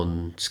DM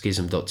on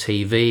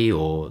schism.tv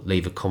or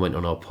leave a comment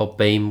on our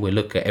Podbeam. We'll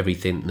look at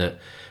everything that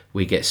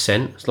we get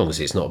sent, as long as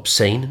it's not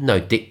obscene. No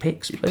dick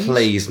pics, please.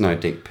 Please, no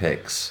dick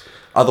pics.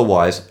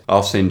 Otherwise,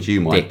 I'll send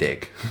you my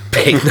dick.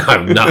 Pic?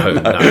 No.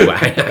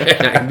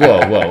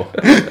 Whoa.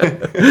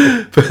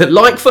 But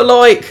like for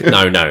like?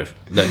 No,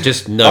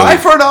 just no. Eye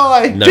for an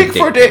eye, no dick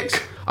for a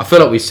dick. I feel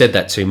like we've said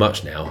that too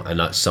much now, and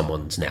like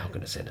someone's now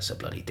going to send us a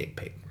bloody dick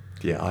pic.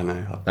 Yeah, I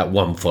know. That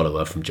one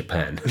follower from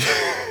Japan.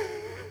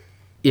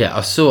 Yeah,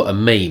 I saw a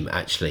meme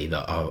actually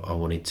that I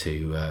wanted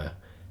to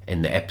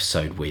end the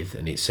episode with,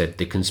 and it said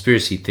the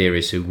conspiracy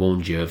theorists who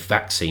warned you of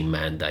vaccine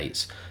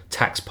mandates,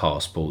 tax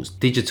passports,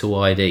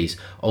 digital IDs,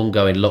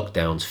 ongoing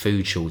lockdowns,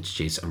 food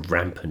shortages and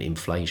rampant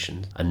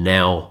inflation are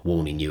now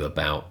warning you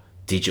about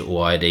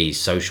digital IDs,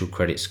 social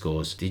credit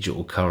scores,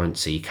 digital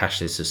currency,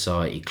 cashless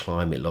society,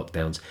 climate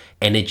lockdowns,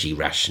 energy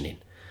rationing.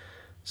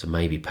 So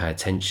maybe pay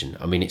attention.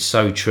 I mean, it's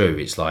so true.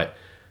 It's like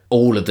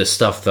all of the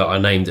stuff that I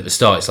named at the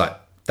start, it's like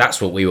That's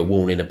what we were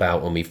warning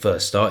about when we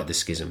first started the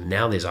Schism.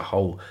 Now there's a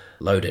whole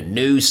load of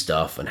new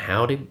stuff, and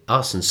how did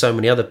us and so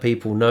many other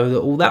people know that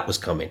all that was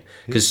coming?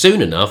 Because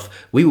soon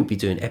enough, we will be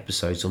doing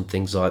episodes on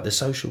things like the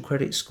social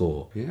credit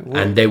score. Yeah,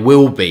 and there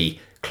will be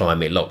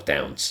climate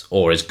lockdowns,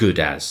 or as good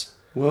as.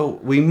 Well,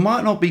 we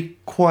might not be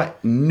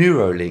quite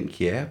Neuralink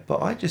yet,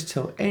 but I just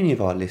tell any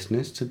of our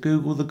listeners to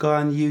Google the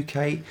guy in the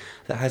UK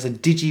that has a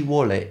digi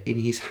wallet in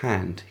his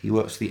hand. He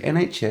works for the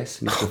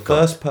NHS and he's the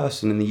first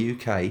person in the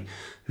UK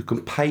who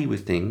can pay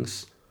with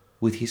things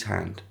with his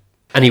hand.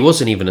 And he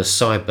wasn't even a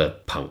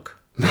cyberpunk.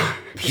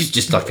 He's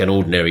just like an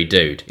ordinary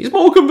dude. He's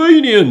more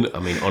convenient. I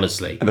mean,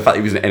 honestly. And the fact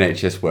he was an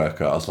NHS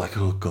worker, I was like,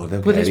 oh God,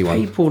 there'll be there's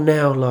anyone. people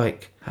now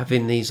like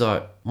having these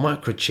like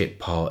microchip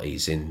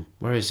parties in,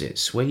 where is it,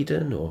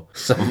 Sweden or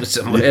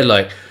somewhere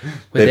like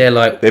where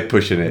they're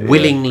pushing it,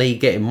 willingly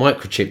getting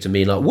microchipped and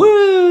being like,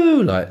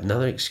 woo, like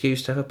another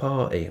excuse to have a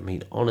party. I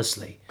mean,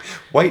 honestly.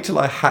 Wait till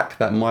I hack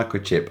that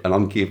microchip and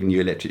I'm giving you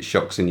electric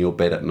shocks in your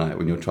bed at night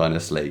when you're trying to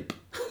sleep.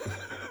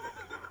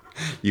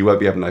 You won't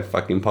be having no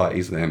fucking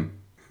parties then.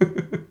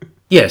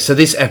 Yeah, so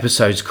this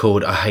episode's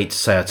called I Hate to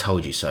Say I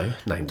Told You So,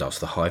 named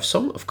after the Hive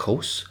song, of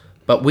course.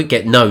 But we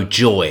get no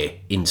joy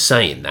in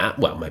saying that.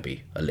 Well,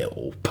 maybe a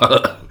little,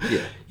 but,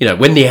 you know,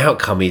 when the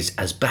outcome is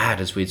as bad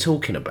as we're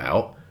talking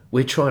about,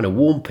 we're trying to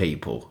warn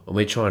people and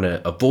we're trying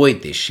to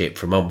avoid this shit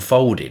from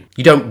unfolding.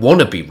 You don't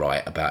want to be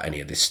right about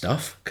any of this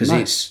stuff because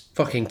it's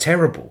fucking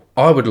terrible.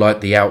 I would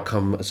like the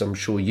outcome, as I'm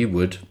sure you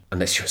would,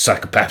 unless you're a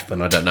psychopath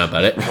and I don't know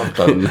about it.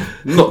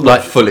 Not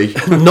like fully.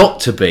 Not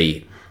to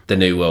be the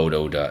New World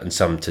Order and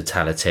some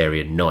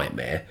totalitarian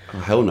nightmare. Oh,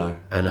 hell no.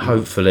 And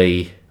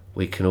hopefully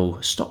we can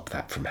all stop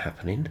that from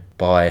happening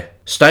by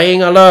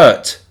staying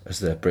alert, as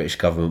the British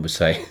government would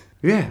say.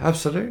 Yeah,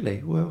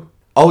 absolutely. Well,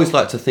 I always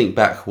like to think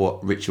back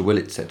what Richard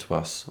Willett said to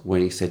us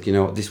when he said, you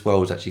know what, this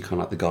world's actually kind of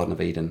like the Garden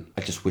of Eden.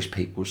 I just wish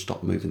people would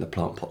stop moving the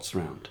plant pots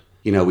around.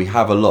 You know, we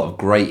have a lot of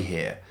great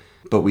here,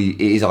 but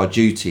it is our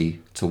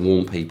duty to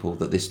warn people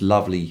that this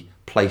lovely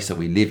place that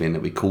we live in,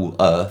 that we call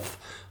Earth,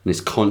 and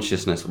this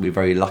consciousness that we're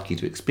very lucky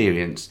to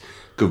experience,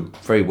 could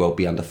very well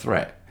be under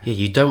threat. Yeah,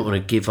 you don't want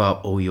to give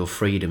up all your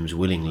freedoms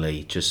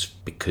willingly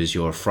just because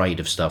you're afraid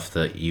of stuff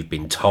that you've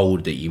been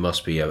told that you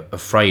must be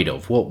afraid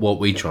of. What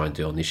we try and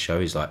do on this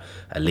show is like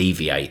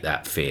alleviate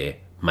that fear,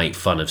 make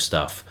fun of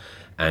stuff,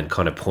 and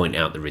kind of point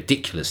out the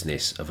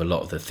ridiculousness of a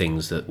lot of the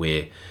things that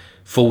we're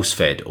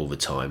force-fed all the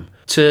time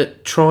to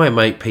try and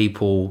make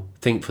people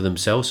think for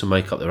themselves and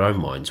make up their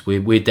own minds.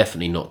 We're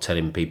definitely not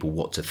telling people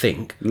what to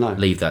think. No.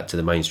 Leave that to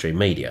the mainstream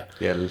media.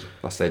 Yeah,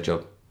 that's their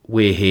job.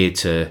 We're here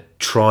to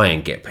try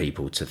and get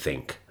people to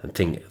think and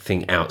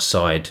think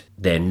outside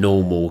their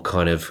normal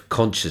kind of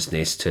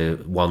consciousness,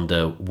 to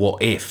wonder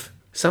what if.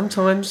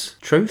 Sometimes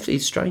truth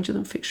is stranger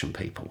than fiction,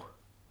 people.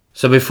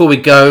 So before we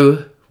go,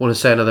 I want to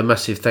say another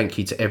massive thank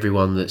you to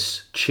everyone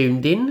that's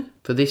tuned in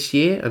for this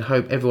year, and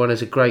hope everyone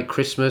has a great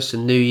Christmas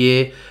and New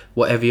Year,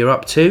 whatever you're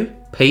up to.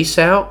 Peace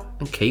out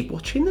and keep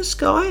watching the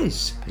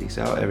skies. Peace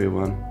out,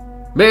 everyone.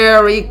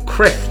 Merry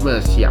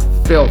Christmas, you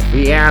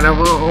filthy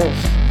animals.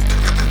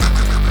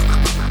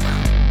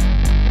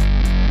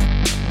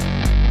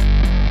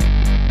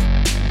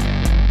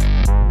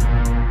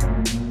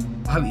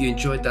 I hope you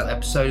enjoyed that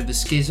episode of The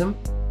Schism.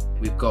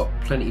 We've got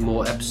plenty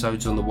more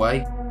episodes on the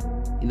way.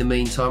 In the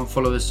meantime,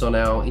 follow us on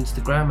our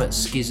Instagram at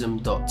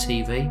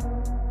schism.tv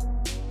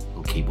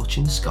and keep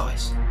watching the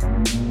skies.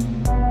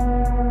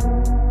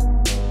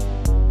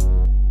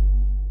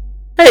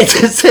 Hey,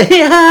 to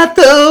say I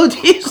told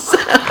you so.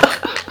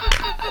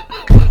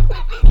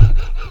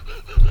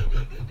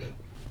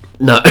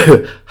 No,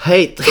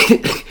 hate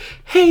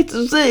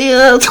to say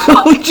I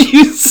told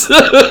you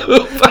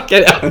so.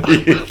 Fucking hell.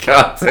 You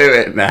can't do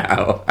it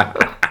now.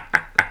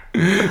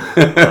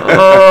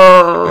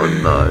 Oh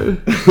no.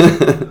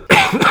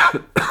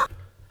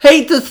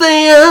 Hate to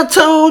say I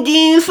told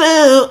you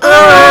so.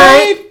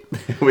 Alright.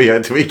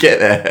 We get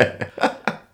there.